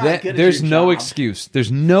 you're not that, good at there's your no job. excuse.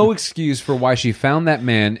 There's no excuse for why she found that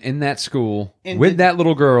man in that school And with did- that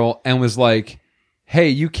little girl and was like, hey,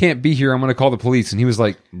 you can't be here. I'm going to call the police. And he was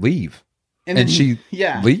like, leave. And And then- she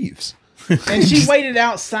yeah. leaves. And she waited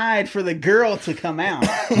outside for the girl to come out.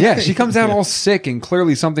 Yeah, she comes out all sick and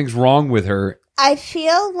clearly something's wrong with her. I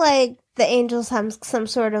feel like the angels have some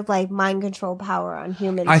sort of like mind control power on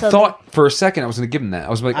humans. I so thought for a second I was going to give him that. I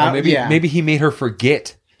was like, oh, yeah. maybe he made her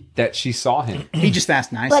forget that she saw him. He just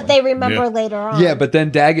asked nicely. but they remember Yeah. later on. Yeah, but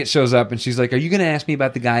then Daggett shows up and she's like, are you going to ask me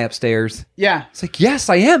about the guy upstairs? yeah, It's like, yes,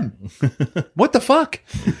 I am. What the fuck?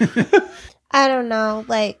 I don't know.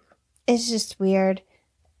 Like, it's just weird.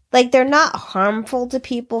 Like, they're not harmful to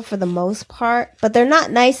people for the most part, but they're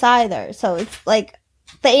not nice either. So it's like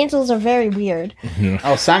the angels are very weird.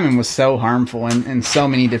 oh, Simon was so harmful in so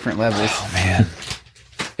many different levels. Man,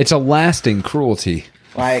 it's a lasting cruelty.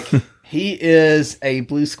 Like he is a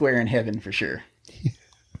blue square in heaven for sure.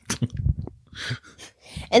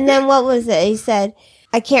 And then what was it? He said,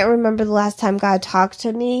 I can't remember the last time God talked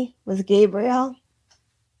to me with Gabriel.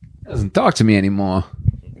 Doesn't talk to me anymore.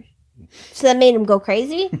 So that made him go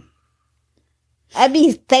crazy? I'd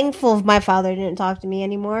be thankful if my father didn't talk to me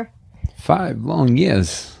anymore. 5 long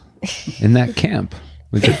years in that camp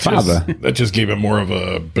with your father. That just gave him more of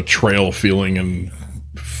a betrayal feeling and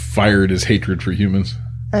fired his hatred for humans.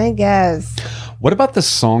 I guess. What about the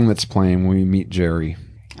song that's playing when we meet Jerry?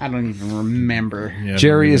 I don't even remember. Yeah,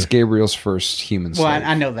 Jerry is neither. Gabriel's first human Well, slave.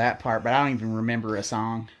 I know that part, but I don't even remember a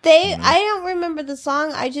song. I don't remember the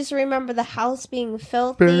song. I just remember the house being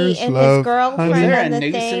filthy Bears and love his girlfriend Was there a and the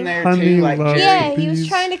noose thing. in there Honey too? Like love. Jerry? Yeah, he was Bees.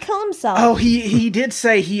 trying to kill himself. Oh, he did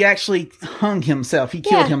say he actually hung himself. He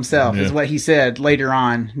killed Yeah. himself, is Yeah. what he said later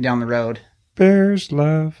on down the road. Bears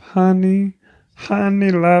love honey. Honey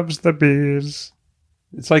loves the bees.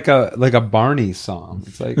 It's like a Barney song.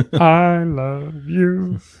 It's like I love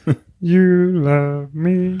you. You love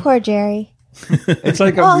me. Poor Jerry. It's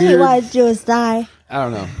like a All he weird. wanted to do was die. I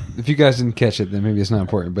don't know. If you guys didn't catch it, then maybe it's not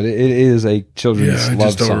important. But it is a children's Yeah, I love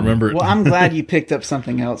just don't song. remember it. Well, I'm glad you picked up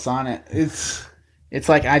something else on it. It's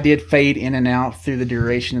like I did fade in and out through the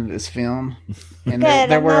duration of this film, and there, Good,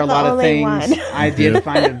 there I'm were not a the lot of only things one. I did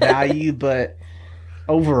find of value, but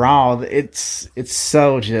overall, it's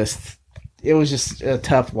so just. It was just a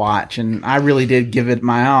tough watch, and I really did give it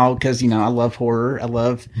my all because, I love horror. I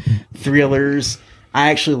love thrillers. I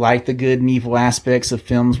actually like the good and evil aspects of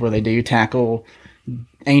films where they do tackle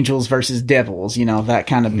angels versus devils, that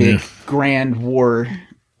kind of big grand war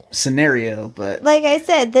scenario. But Like I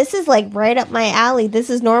said, this is like right up my alley. This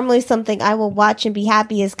is normally something I will watch and be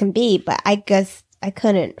happy as can be, but I guess I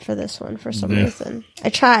couldn't for this one for some reason. I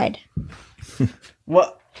tried.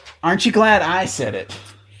 well, aren't you glad I said it?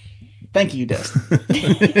 Thank you, Dustin.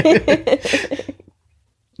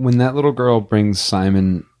 When that little girl brings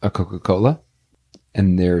Simon a Coca-Cola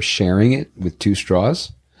and they're sharing it with 2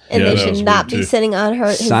 straws, And Yeah, they that was should not weird, be too. sitting on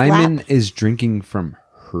his Simon lap. is drinking from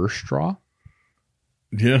her straw.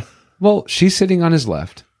 Yeah. Well, she's sitting on his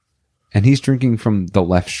left, and he's drinking from the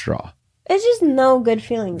left straw. There's just no good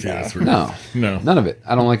feelings Yeah, there. that's weird. No, No. none of it.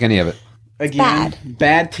 I don't like any of it. Again,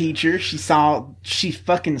 bad teacher. She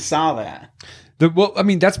fucking saw that. Well, I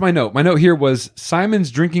mean, that's my note. My note here was Simon's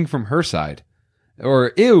drinking from her side.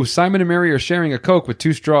 Or, ew, Simon and Mary are sharing a Coke with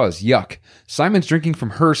 2 straws. Yuck. Simon's drinking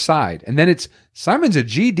from her side. And then it's, Simon's a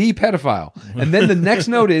GD pedophile. And then the next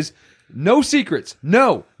note is, no secrets.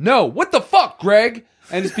 No. What the fuck, Greg?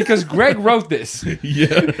 And it's because Greg wrote this.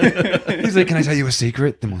 Yeah. He's like, can I tell you a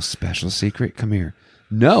secret? The most special secret? Come here.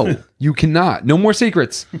 No, you cannot. No more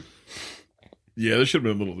secrets. Yeah, there should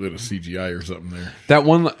have been a little bit of CGI or something there. That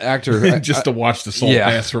one actor. Just to watch the soul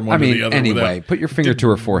pass from one to the other. Anyway, without- put your finger to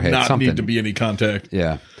her forehead. Not Something. need to be any contact.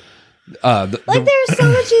 Yeah. Like there's so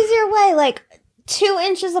much easier way. Like 2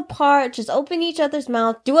 inches apart, just open each other's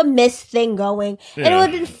mouth, do a mist thing going, and it Yeah. would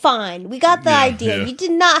have been fine. We got the Yeah, idea. yeah. You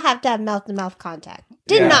did not have to have mouth to mouth contact.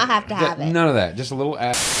 Did not have to have it. None of that. Just a little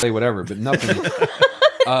ass, say whatever, but nothing.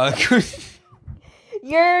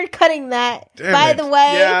 You're cutting that. Damn By it. the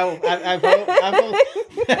way, Yeah, I vote.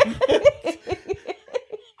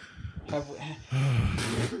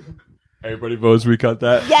 Everybody votes we cut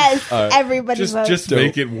that. yes, everybody votes. Just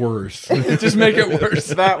make it worse. Just make it worse.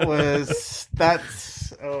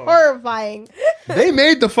 That's horrifying. They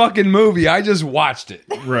made the fucking movie. I just watched it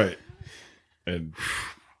Right. And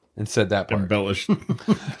and said that part. embellished.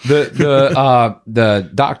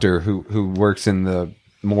 The doctor who works in the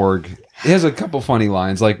morgue, he has a couple funny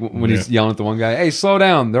lines, like when he's yelling at the one guy, "Hey, slow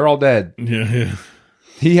down! They're all dead." Yeah.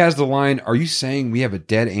 He has the line, "Are you saying we have a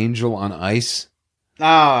dead angel on ice?"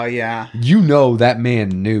 oh yeah. You know that man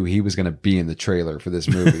knew he was going to be in the trailer for this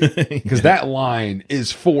movie because that line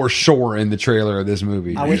is for sure in the trailer of this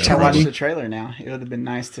movie. I wish I Probably. watched the trailer now. It would have been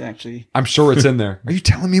nice to actually I'm sure it's in there. Are you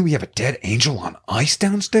telling me we have a dead angel on ice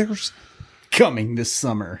downstairs? coming this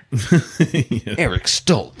summer. Eric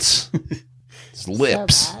Stoltz. His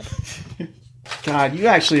lips. So bad. God, you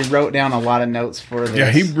actually wrote down a lot of notes for this. Yeah,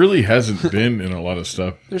 he really hasn't been in a lot of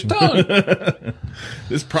stuff. There's tongue.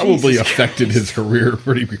 This probably affected his career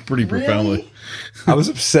pretty profoundly. I was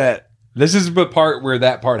upset. This is the part where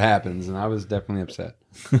that part happens, and I was definitely upset.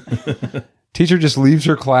 Teacher just leaves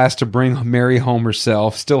her class to bring Mary home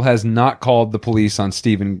herself. Still has not called the police on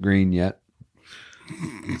Stephen Green yet.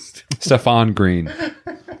 Stefan Green.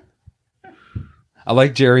 I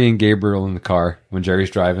like Jerry and Gabriel in the car when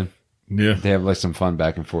Jerry's driving. Yeah. They have like some fun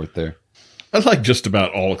back and forth there. I like just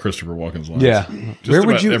about all of Christopher Walken's lines. Yeah. Just Where would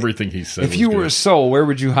about you- everything he said. If you were a soul, where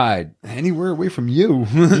would you hide? Anywhere away from you.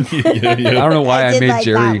 yeah, I don't know why I, did made like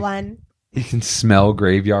Jerry. that one. He can smell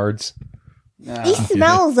graveyards. He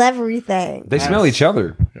smells everything. They smell each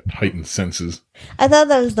other. heightened senses. I thought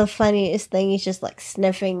that was the funniest thing. He's just like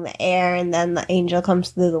sniffing the air, and then the angel comes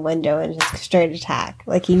through the window and just straight attack.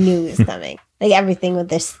 Like he knew he was coming. Like everything with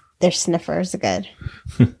their sniffers are good.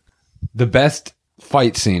 The best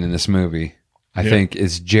fight scene in this movie, I think,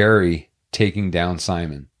 is Jerry taking down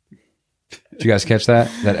Simon. Did you guys catch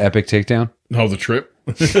that? That epic takedown? Oh, the trip?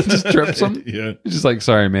 Just trips him. Yeah. He's just like,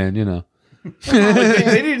 sorry, man, you know.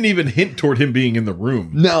 They didn't even hint toward him being in the room.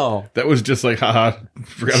 No. That was just like, haha,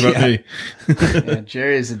 forgot about me. Yeah,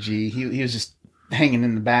 Jerry's a G. He was just hanging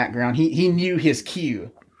in the background. He knew his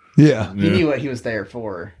cue. Yeah. He knew what he was there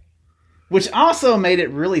for. Which also made it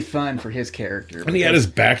really fun for his character. And he had his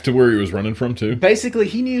back to where he was running from, too. Basically,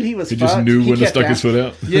 he knew he was He just fucked. knew when to kept stuck his foot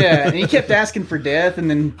out. Yeah, and he kept asking for death, and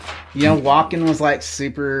then, Walken was like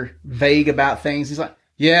super vague about things. He's like,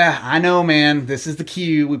 yeah, I know, man. This is the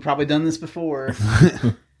cue. We've probably done this before.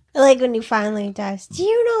 I like when he finally dies. Do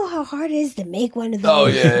you know how hard it is to make one of those? Oh,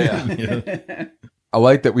 yeah. I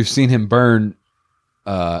like that we've seen him burn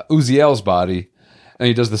Uziel's body, and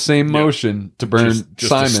he does the same motion to burn Just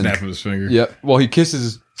Simon. a snap of his finger. Yep. Well, he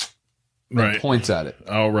kisses, Right. points at it.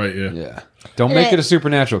 Oh, right, yeah. Yeah. Don't make it a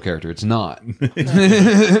supernatural character. It's not. And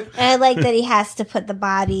I like that he has to put the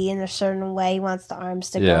body in a certain way. He wants the arms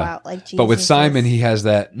to go Yeah. out like Jesus. But with Simon, he has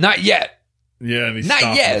that, not yet. Yeah, and he Not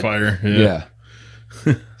stopped yet. the fire.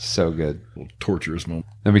 Yeah. So good. Little torturous moment.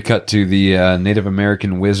 Then we cut to the Native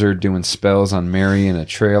American wizard doing spells on Mary in a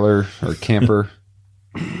trailer or camper.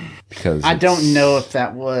 because I it's don't know if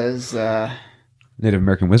that was Native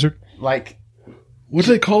American wizard. like What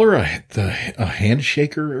did they call her? A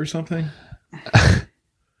handshaker or something?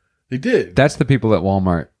 They did. That's the people at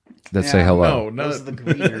Walmart that say Yeah, hello. No, those not, are the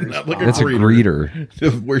greeters. not like That's a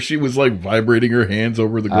greeter. Where she was like vibrating her hands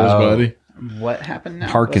over the girl's Oh. body. What happened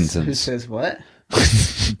now? Parkinson's. Who says what?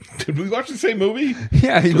 Did we watch the same movie?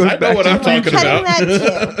 Yeah, he 'Cause I know what I'm talking Cutting about.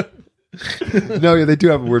 that too. No, yeah, they do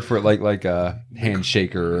have a word for it, like a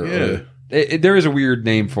handshaker. Or, there is a weird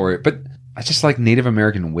name for it, but I just like Native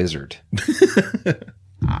American wizard.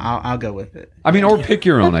 I'll go with it. I mean, or pick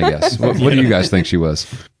your own, I guess. What do you guys think she was?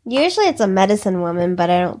 Usually it's a medicine woman, but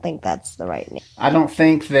I don't think that's the right name. I don't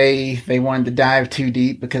think they wanted to dive too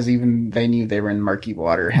deep because even they knew they were in murky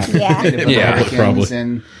water. Having Yeah. Native Yeah, Americans probably.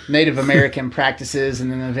 and Native American practices,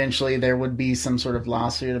 and then eventually there would be some sort of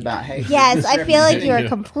lawsuit about, hey, Yes, I feel like you are Yeah.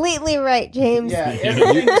 completely right, James. yeah,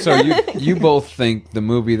 everything. So you both think the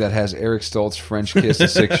movie that has Eric Stoltz French kiss a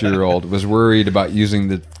 6-year-old was worried about using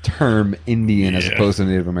the term Indian as Yeah. opposed to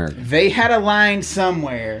Native American? They had a line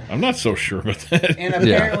somewhere, I'm not so sure about that. and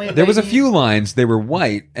Yeah, apparently there was a they- few lines. They were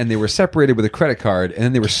white and they were separated with a credit card, and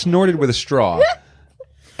then they were snorted with a straw.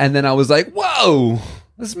 And then I was like, "Whoa,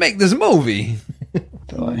 let's make this movie."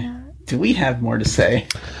 Boy, do we have more to say?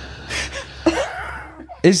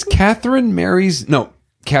 Is Catherine Mary's? No,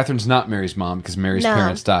 Catherine's not Mary's mom because Mary's No.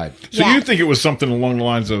 parents died. So Yeah. you think it was something along the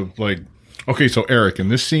lines of like, okay, so Eric, in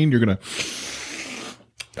this scene, you're gonna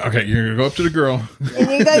go up to the girl. And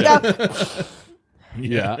you're going to go,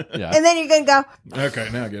 Yeah, yeah. and then you're going to Okay,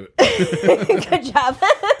 now I get it. go, good job.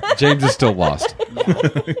 James is still lost, No,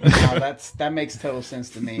 that makes total sense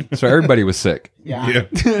to me. so everybody was sick. Yeah, Yeah,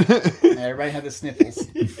 everybody had the sniffles.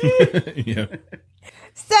 yeah.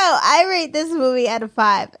 So I rate this movie out of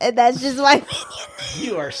 5, and that's just my opinion.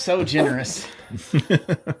 You are so generous.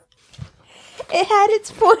 It had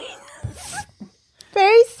its points.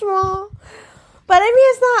 Very small. But I mean,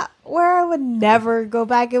 it's not where I would never go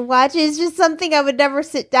back and watch. It's just something I would never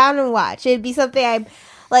sit down and watch. It'd be something I'm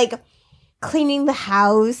like cleaning the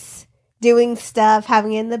house, doing stuff,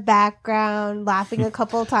 having it in the background, laughing a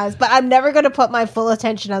couple of times. But I'm never going to put my full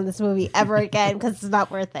attention on this movie ever again because it's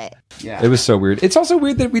not worth it. Yeah, It was so weird. It's also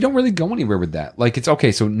weird that we don't really go anywhere with that. Like, it's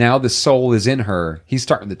okay. So now the soul is in her. He's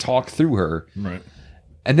starting to talk through her, Right.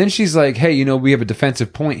 and then she's like, "Hey, we have a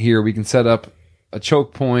defensive point here. We can set up a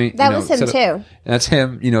choke point." That was him set up- too. That's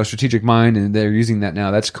him. Strategic mind, and they're using that now.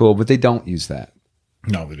 That's cool, but they don't use that.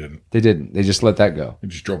 No, they didn't. They didn't. They just let that go. They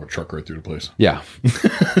just drove a truck right through the place. Yeah.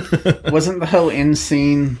 wasn't the whole end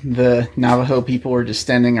scene the Navajo people were just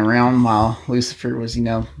standing around while Lucifer was,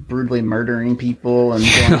 brutally murdering people and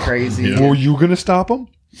going crazy? Yeah. Were you gonna stop him?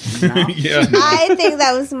 Yeah. I think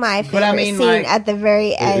that was my favorite But I mean, scene like, at the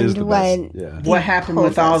very end when Yeah. What happened pulled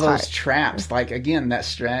with all us those apart. traps? Like, again, that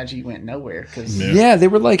strategy went nowhere because Yeah. Yeah, they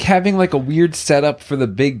were like having like a weird setup for the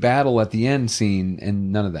big battle at the end scene,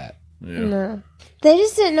 and none of that. Yeah. No. They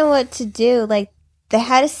just didn't know what to do. Like, they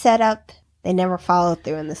had a setup. They never followed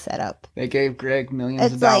through in the setup. they gave Greg millions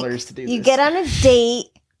It's of like, dollars to do you this. get on a date,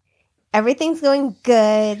 everything's going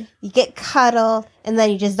good, you get cuddled, and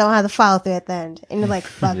then you just don't have the follow through at the end. And you're like,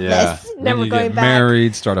 fuck this. Then Never you going get back.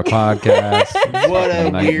 married, start a podcast. What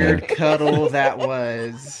a Nightmare. weird cuddle that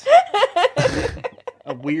was.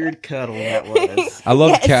 A weird cuddle that was. I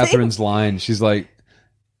love Yeah, Catherine's line. She's like,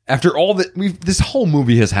 after all that, this whole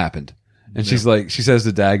movie has happened, and she's like, she says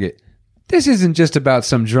to Daggett, "This isn't just about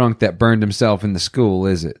some drunk that burned himself in the school,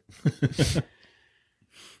 is it?"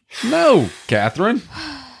 No, Catherine.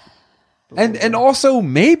 And also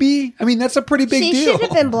maybe, I mean, that's a pretty big She deal. should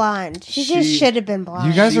have been blonde. She just She- should have been blonde.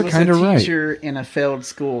 You guys She are was kinda a right. teacher in a failed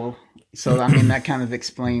school. So, I mean, that kind of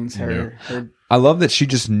explains her. I love that she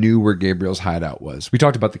just knew where Gabriel's hideout was. We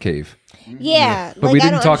talked about the cave, Yeah. but like, we I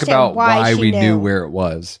didn't don't talk understand about why she we knew where it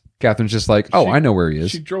was. Catherine's just like, "Oh, I know where he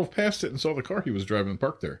is." She drove past it and saw the car he was driving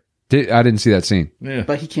parked there. I didn't see that scene. Yeah.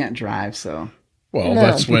 But he can't drive, so. Well, No.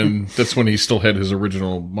 that's when he still had his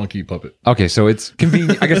original monkey puppet. Okay, so it's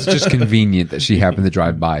convenient. I guess it's just convenient that she happened to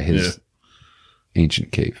drive by his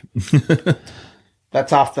ancient cave.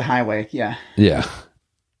 That's off the highway, yeah. Yeah.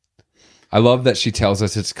 I love that she tells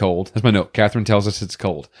us it's cold. That's my note. Catherine tells us it's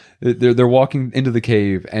cold. They're walking into the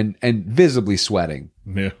cave and visibly sweating.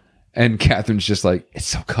 Yeah. And Catherine's just like, "It's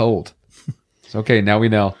so cold." It's okay. Now we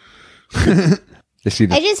know. They see I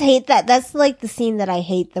the just hate that. That's like the scene that I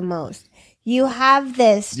hate the most. You have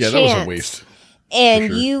this Yeah, chance, that was a waste. and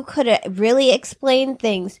for sure. you could have really explained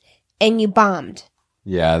things, and you bombed.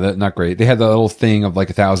 yeah, that's not great. They had the little thing of like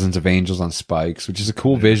thousands of angels on spikes, which is a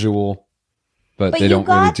cool visual, but But they you don't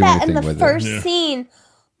really got do that anything in the with first it. Yeah. scene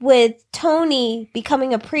with Tony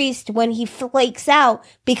becoming a priest when he flakes out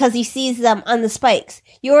because he sees them on the spikes.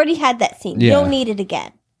 You already had that scene. You Yeah. don't need it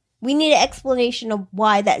again. We need an explanation of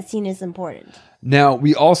why that scene is important. Now,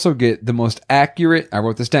 we also get the most accurate, I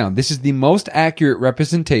wrote this down. This is the most accurate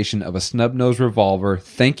representation of a snub-nosed revolver.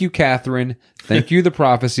 Thank you, Catherine. Thank you, The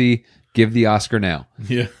Prophecy. Give the Oscar now.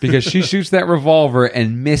 Yeah. Because she shoots that revolver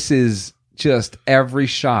and misses just every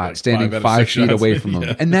shot, Like standing 5 out of 5 6 feet shots. away from him.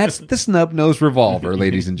 Yeah. And that's the snub-nosed revolver,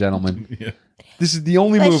 ladies and gentlemen. Yeah. This is the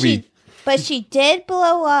only movie. But she did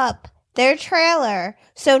blow up their trailer.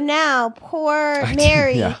 So now poor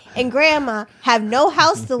Mary yeah. and Grandma have no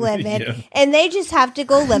house to live in. Yeah. And they just have to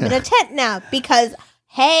go live in a tent now because,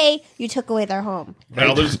 hey, you took away their home.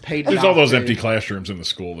 Well, there's paid there's it all off, those dude. empty classrooms in the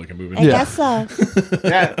school they can move I in. guess so.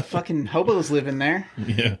 That fucking hobos live in there.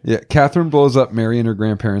 Yeah. Yeah, Catherine blows up Mary and her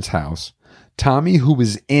grandparents' house. Tommy, who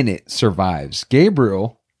was in it, survives.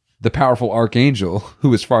 Gabriel, the powerful archangel,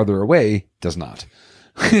 who is farther away, does not.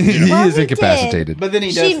 He Well, is he incapacitated. But then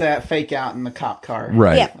he She- does that fake out in the cop car.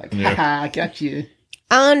 Right. Yeah. Like, Yeah. haha, I got you.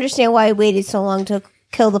 I don't understand why he waited so long to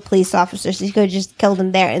kill the police officers. He could have just killed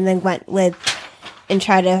them there and then went with and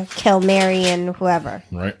try to kill Mary and whoever.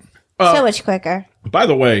 Right. So much quicker. By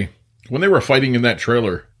the way, when they were fighting in that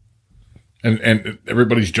trailer, and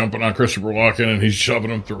everybody's jumping on Christopher Walken and he's shoving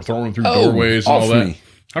them, throwing them through doorways and off all that. me.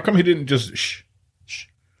 How come he didn't just shh?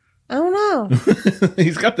 I don't know.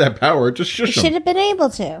 He's got that power. Just He shush should him. have been able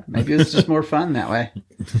to. Maybe it's just more fun that way.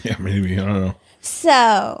 Yeah, maybe. I don't know.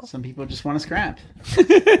 So, Some people just want to scrap.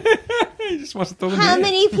 He just wants to throw them how in.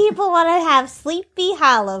 many people want to have Sleepy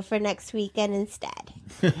Hollow for next weekend instead?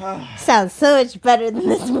 Sounds so much better than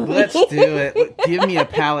this movie. Let's do it. Give me a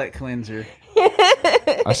palate cleanser.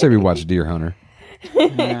 I say we watch Deer Hunter.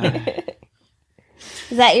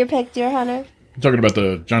 Is that your pick, Deer Hunter? You talking about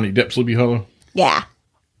the Johnny Depp Sleepy Hollow? Yeah.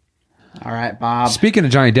 All right, Bob. Speaking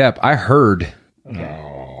of Johnny Depp, I heard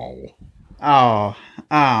Oh. Oh.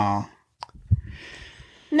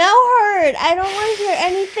 No hurt. I don't want to hear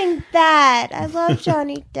anything bad. I love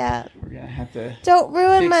Johnny Depp. We're going to have to Don't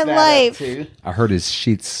ruin fix my that life. up, too. I heard his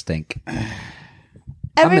sheets stink.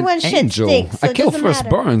 Everyone's I'm an shit angel. stinks. So I kill it doesn't matter.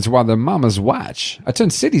 firstborns while their mamas watch. I turn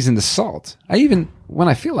cities into salt. I even, when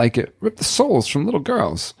I feel like it, rip the souls from little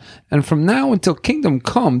girls. And from now until kingdom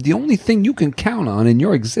come, the only thing you can count on in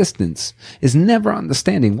your existence is never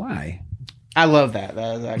understanding why. I love that.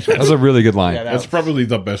 That was actually. That was a really good line. Yeah, That's probably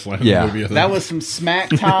the best line Yeah. of the movie. I think. That was some smack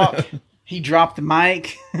talk. He dropped the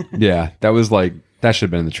mic. Yeah, that was like, that should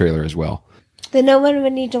have been in the trailer as well. Then no one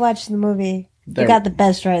would need to watch the movie. There- You got the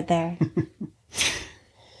best right there.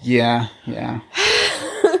 Yeah.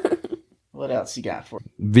 What else you got for?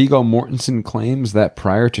 Viggo Mortensen claims that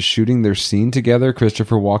prior to shooting their scene together,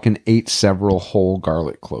 Christopher Walken ate several whole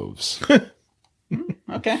garlic cloves.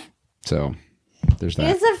 Okay. So, there's He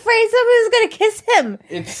that. was afraid someone was going to kiss him.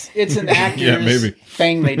 It's an actor's Yeah, maybe.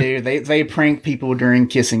 thing they do. They prank people during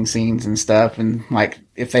kissing scenes and stuff, and like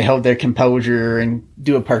if they hold their composure and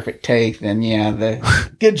do a perfect take, then yeah,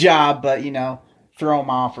 the good job, but throw them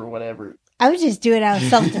off or whatever. I would just do it out of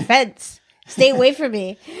self-defense. Stay away from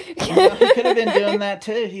me. Well, he could have been doing that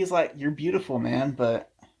too. He's like, "You're beautiful, man, but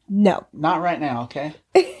No. not right now." Okay.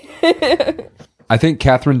 I think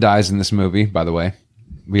Catherine dies in this movie, by the way.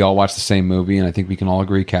 We all watched the same movie, and I think we can all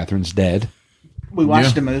agree Catherine's dead. We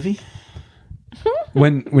watched Yeah. a movie.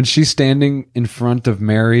 When she's standing in front of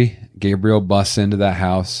Mary, Gabriel busts into that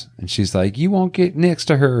house, and she's like, "You won't get next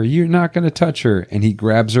to her. You're not going to touch her." And he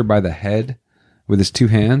grabs her by the head with his two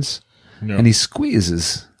hands, Yeah. and he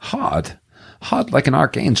squeezes hard like an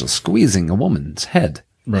archangel squeezing a woman's head.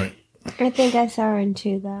 Right. I think I saw her in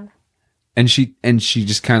two, though. And she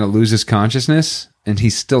just kind of loses consciousness, and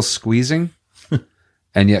he's still squeezing,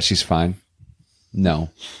 and yet she's fine. No,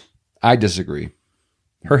 I disagree.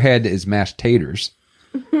 Her head is mashed taters,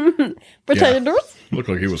 Pretenders? Looked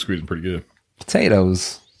like he was squeezing pretty good.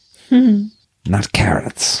 potatoes, not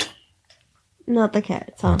carrots, Not the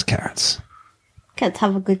cats, huh? not carrots. Cats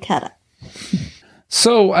have a good cat.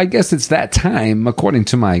 So I guess it's that time, according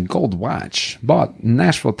to my gold watch, bought in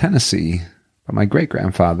Nashville, Tennessee, by my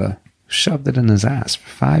great-grandfather, who shoved it in his ass for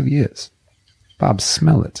 5 years. Bob,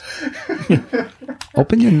 smell it.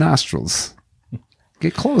 Open your nostrils.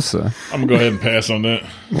 Get closer. I'm gonna go ahead and pass on that.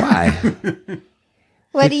 Why?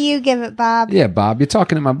 What do you give it, Bob? Yeah, Bob, you're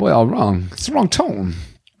talking to my boy all wrong. It's the wrong tone.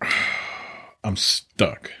 I'm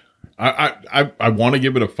stuck. I want to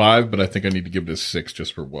give it a 5, but I think I need to give it a 6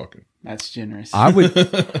 just for walking. That's generous. I would,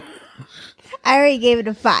 I already gave it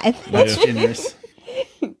a 5. That's generous.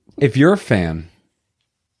 if you're a fan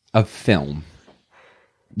of film,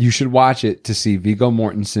 You should watch it to see Viggo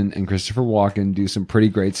Mortensen and Christopher Walken do some pretty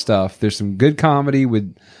great stuff. There's some good comedy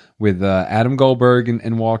with Adam Goldberg and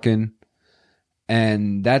Walken,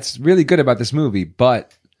 and that's really good about this movie.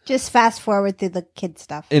 But Just fast forward through the kid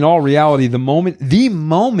stuff. in all reality, the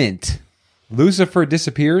moment Lucifer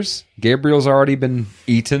disappears, Gabriel's already been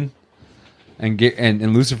eaten,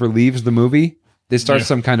 and Lucifer leaves the movie. They start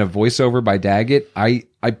some kind of voiceover by Daggett. I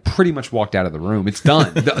pretty much walked out of the room. It's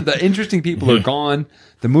done. The interesting people are gone.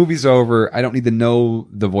 The movie's over. I don't need to know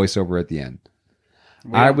the voiceover at the end.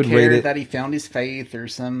 I would rate it that he found his faith or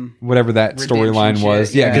some whatever that redemption storyline was.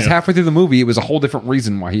 shit. Yeah, because Yeah. halfway through the movie, it was a whole different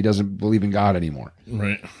reason why he doesn't believe in God anymore.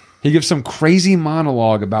 Right. He gives some crazy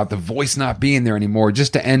monologue about the voice not being there anymore,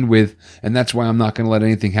 just to end with, and that's why I'm not going to let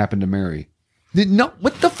anything happen to Mary.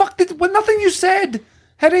 What the fuck? Nothing you said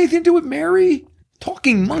had anything to do with Mary?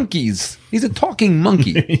 Talking monkeys. He's a talking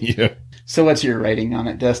monkey. Yeah. So what's your rating on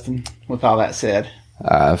it, Dustin? With all that said,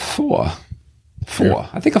 4.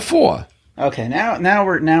 I think a 4. okay, now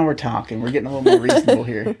we're talking. We're getting a little more reasonable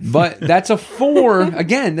here. But that's a 4.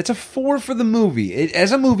 Again, that's a 4 for the movie.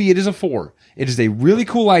 As a movie, it is a 4. It is a really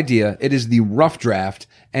cool idea. It is the rough draft,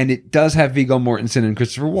 and it does have Viggo Mortensen and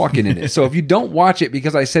Christopher Walken in it. So if you don't watch it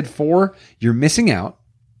because I said 4, you're missing out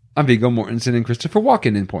on Viggo Mortensen and Christopher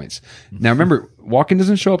Walken in points. Now remember, Walken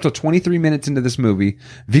doesn't show up till 23 minutes into this movie.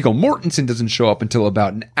 Viggo Mortensen doesn't show up until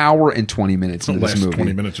about an hour and 20 minutes The into this last movie.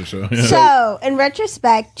 20 minutes or so. Yeah. So, in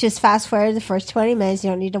retrospect, just fast forward the first 20 minutes. You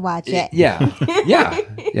don't need to watch it. Yeah.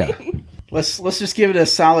 Let's just give it a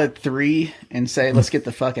solid 3 and say let's get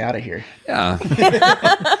the fuck out of here. Yeah.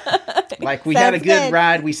 Like we had a Sounds good good.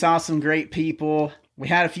 ride. We saw some great people. We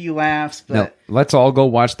had a few laughs, Now, but let's all go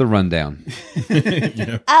watch The Rundown.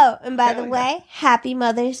 Oh, and by the way, happy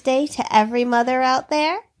Mother's Day to every mother out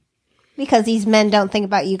there. Because these men don't think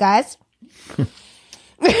about you guys.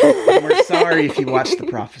 we're sorry if you watched The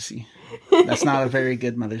Prophecy. That's not a very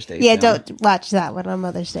good Mother's Day Yeah, film. don't watch that one on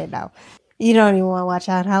Mother's Day now. You don't even want to watch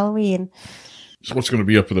on Halloween. So what's going to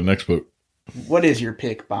be up for the next book? What is your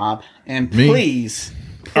pick, Bob? And Me? please.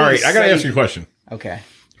 All right, I got to say- ask you a question Okay.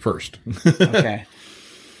 first. Okay.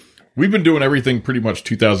 We've been doing everything pretty much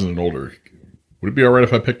 2000 and older. Would it be all right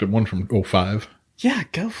if I picked one from 05? Yeah,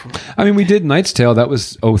 go for it. I mean, we did Knight's Tale. That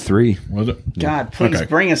was 03. Was it? God, please Okay.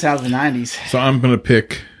 bring us out of the 90s. So I'm going to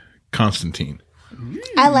pick Constantine.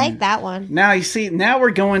 I like that one. Now you see, now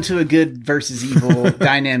we're going to a good versus evil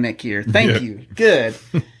dynamic here. Thank Yeah. you. Good.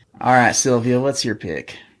 All right, Sylvia, what's your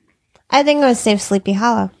pick? I think I'm going to save Sleepy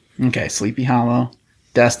Hollow. Okay, Sleepy Hollow.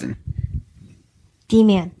 Dustin.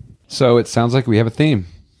 D-Man. So it sounds like we have a theme.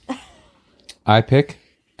 I pick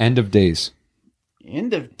End of Days,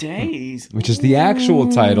 End of Days. which is the actual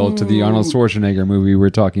title to the Arnold Schwarzenegger movie we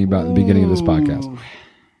were talking about at the beginning of this podcast. Ooh,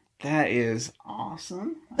 that is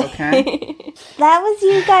awesome. Okay. That was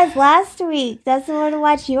you guys last week. Doesn't want to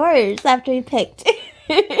watch yours after we picked.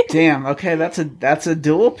 Damn. Okay, that's a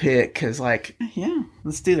dual pick because, like, yeah,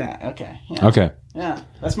 let's do that. Okay. Yeah. Okay. Yeah,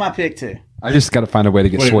 that's my pick too. I just got to find a way to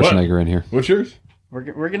get Wait, what? Schwarzenegger in here. What's yours?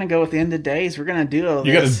 We're gonna go with the End of Days. We're gonna do all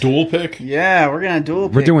You got this. a dual pick? Yeah, we're gonna dual.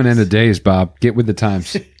 We're pick doing this. End of Days, Bob. Get with the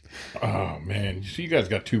times. Oh, man. You see, you guys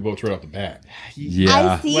got 2 votes right off the bat. I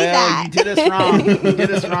Yeah. see Well, that. you did us wrong. You did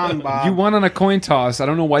us wrong, Bob. You won on a coin toss. I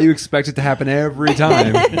don't know why you expect it to happen every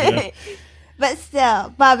time. But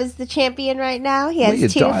still, Bob is the champion right now. He Well, you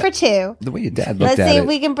has 2 thought- for 2. The way your dad Let's looked see at if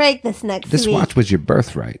we it. can break this next This week. watch was your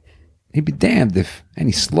birthright. He'd be damned if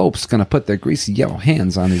any slope's going to put their greasy yellow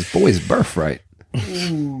hands on his boy's birthright.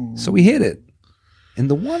 So he hid it in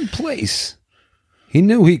the one place he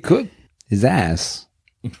knew he could, his ass.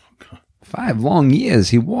 5 long years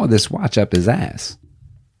he wore this watch up his ass.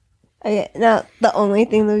 Okay, no, the only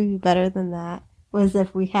thing that would be better than that was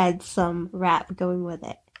if we had some rap going with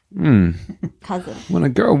it. Cousin. When a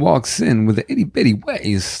girl walks in with an itty bitty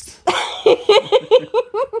waist.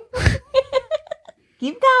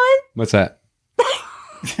 Keep going. What's that?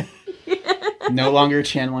 No longer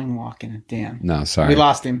channeling walking. Damn. No, sorry. We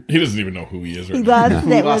lost him. He doesn't even know who he is right He now. lost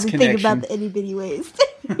We it. lost Wasn't thinking connection. about the itty bitty waist.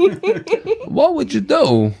 What would you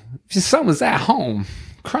do if your son was at home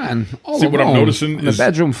crying all See, what I'm alone noticing on the is,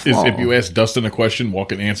 bedroom is floor? if you ask Dustin a question,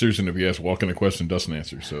 Walken answers, and if you ask Walken a question, Dustin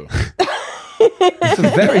answers. So It's a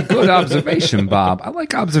very good observation, Bob. I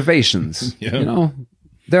like observations. Yeah. You know,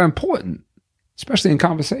 they're important, especially in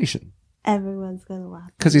conversation. Everyone's gonna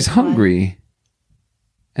laugh. Because he's hungry,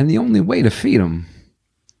 and the only way to feed him,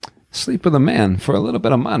 sleep with a man for a little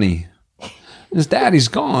bit of money. His daddy's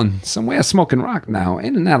gone somewhere smoking rock now,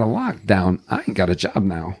 in and out of lockdown. I ain't got a job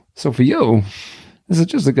now. So for you, this is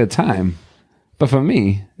just a good time. But for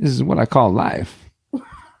me, this is what I call life.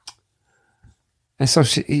 And so,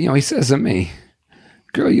 he says to me,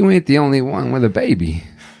 Girl, you ain't the only one with a baby.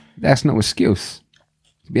 That's no excuse.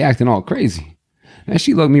 You be acting all crazy. And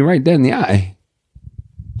she looked me right dead in the eye.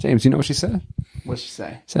 James, you know what she said? What'd she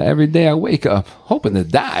say? Said, every day I wake up hoping to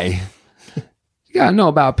die. You gotta know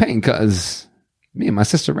about pain, cause me and my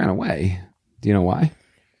sister ran away. Do you know why?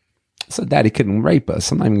 So daddy couldn't rape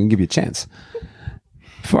us. I'm not even gonna give you a chance.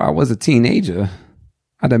 Before I was a teenager,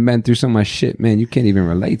 I'd have been through so much shit, man, you can't even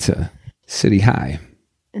relate to. City High.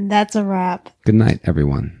 And that's a wrap. Good night,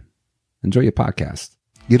 everyone. Enjoy your podcast.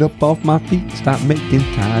 Get up off my feet. Stop making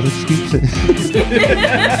tired excuses.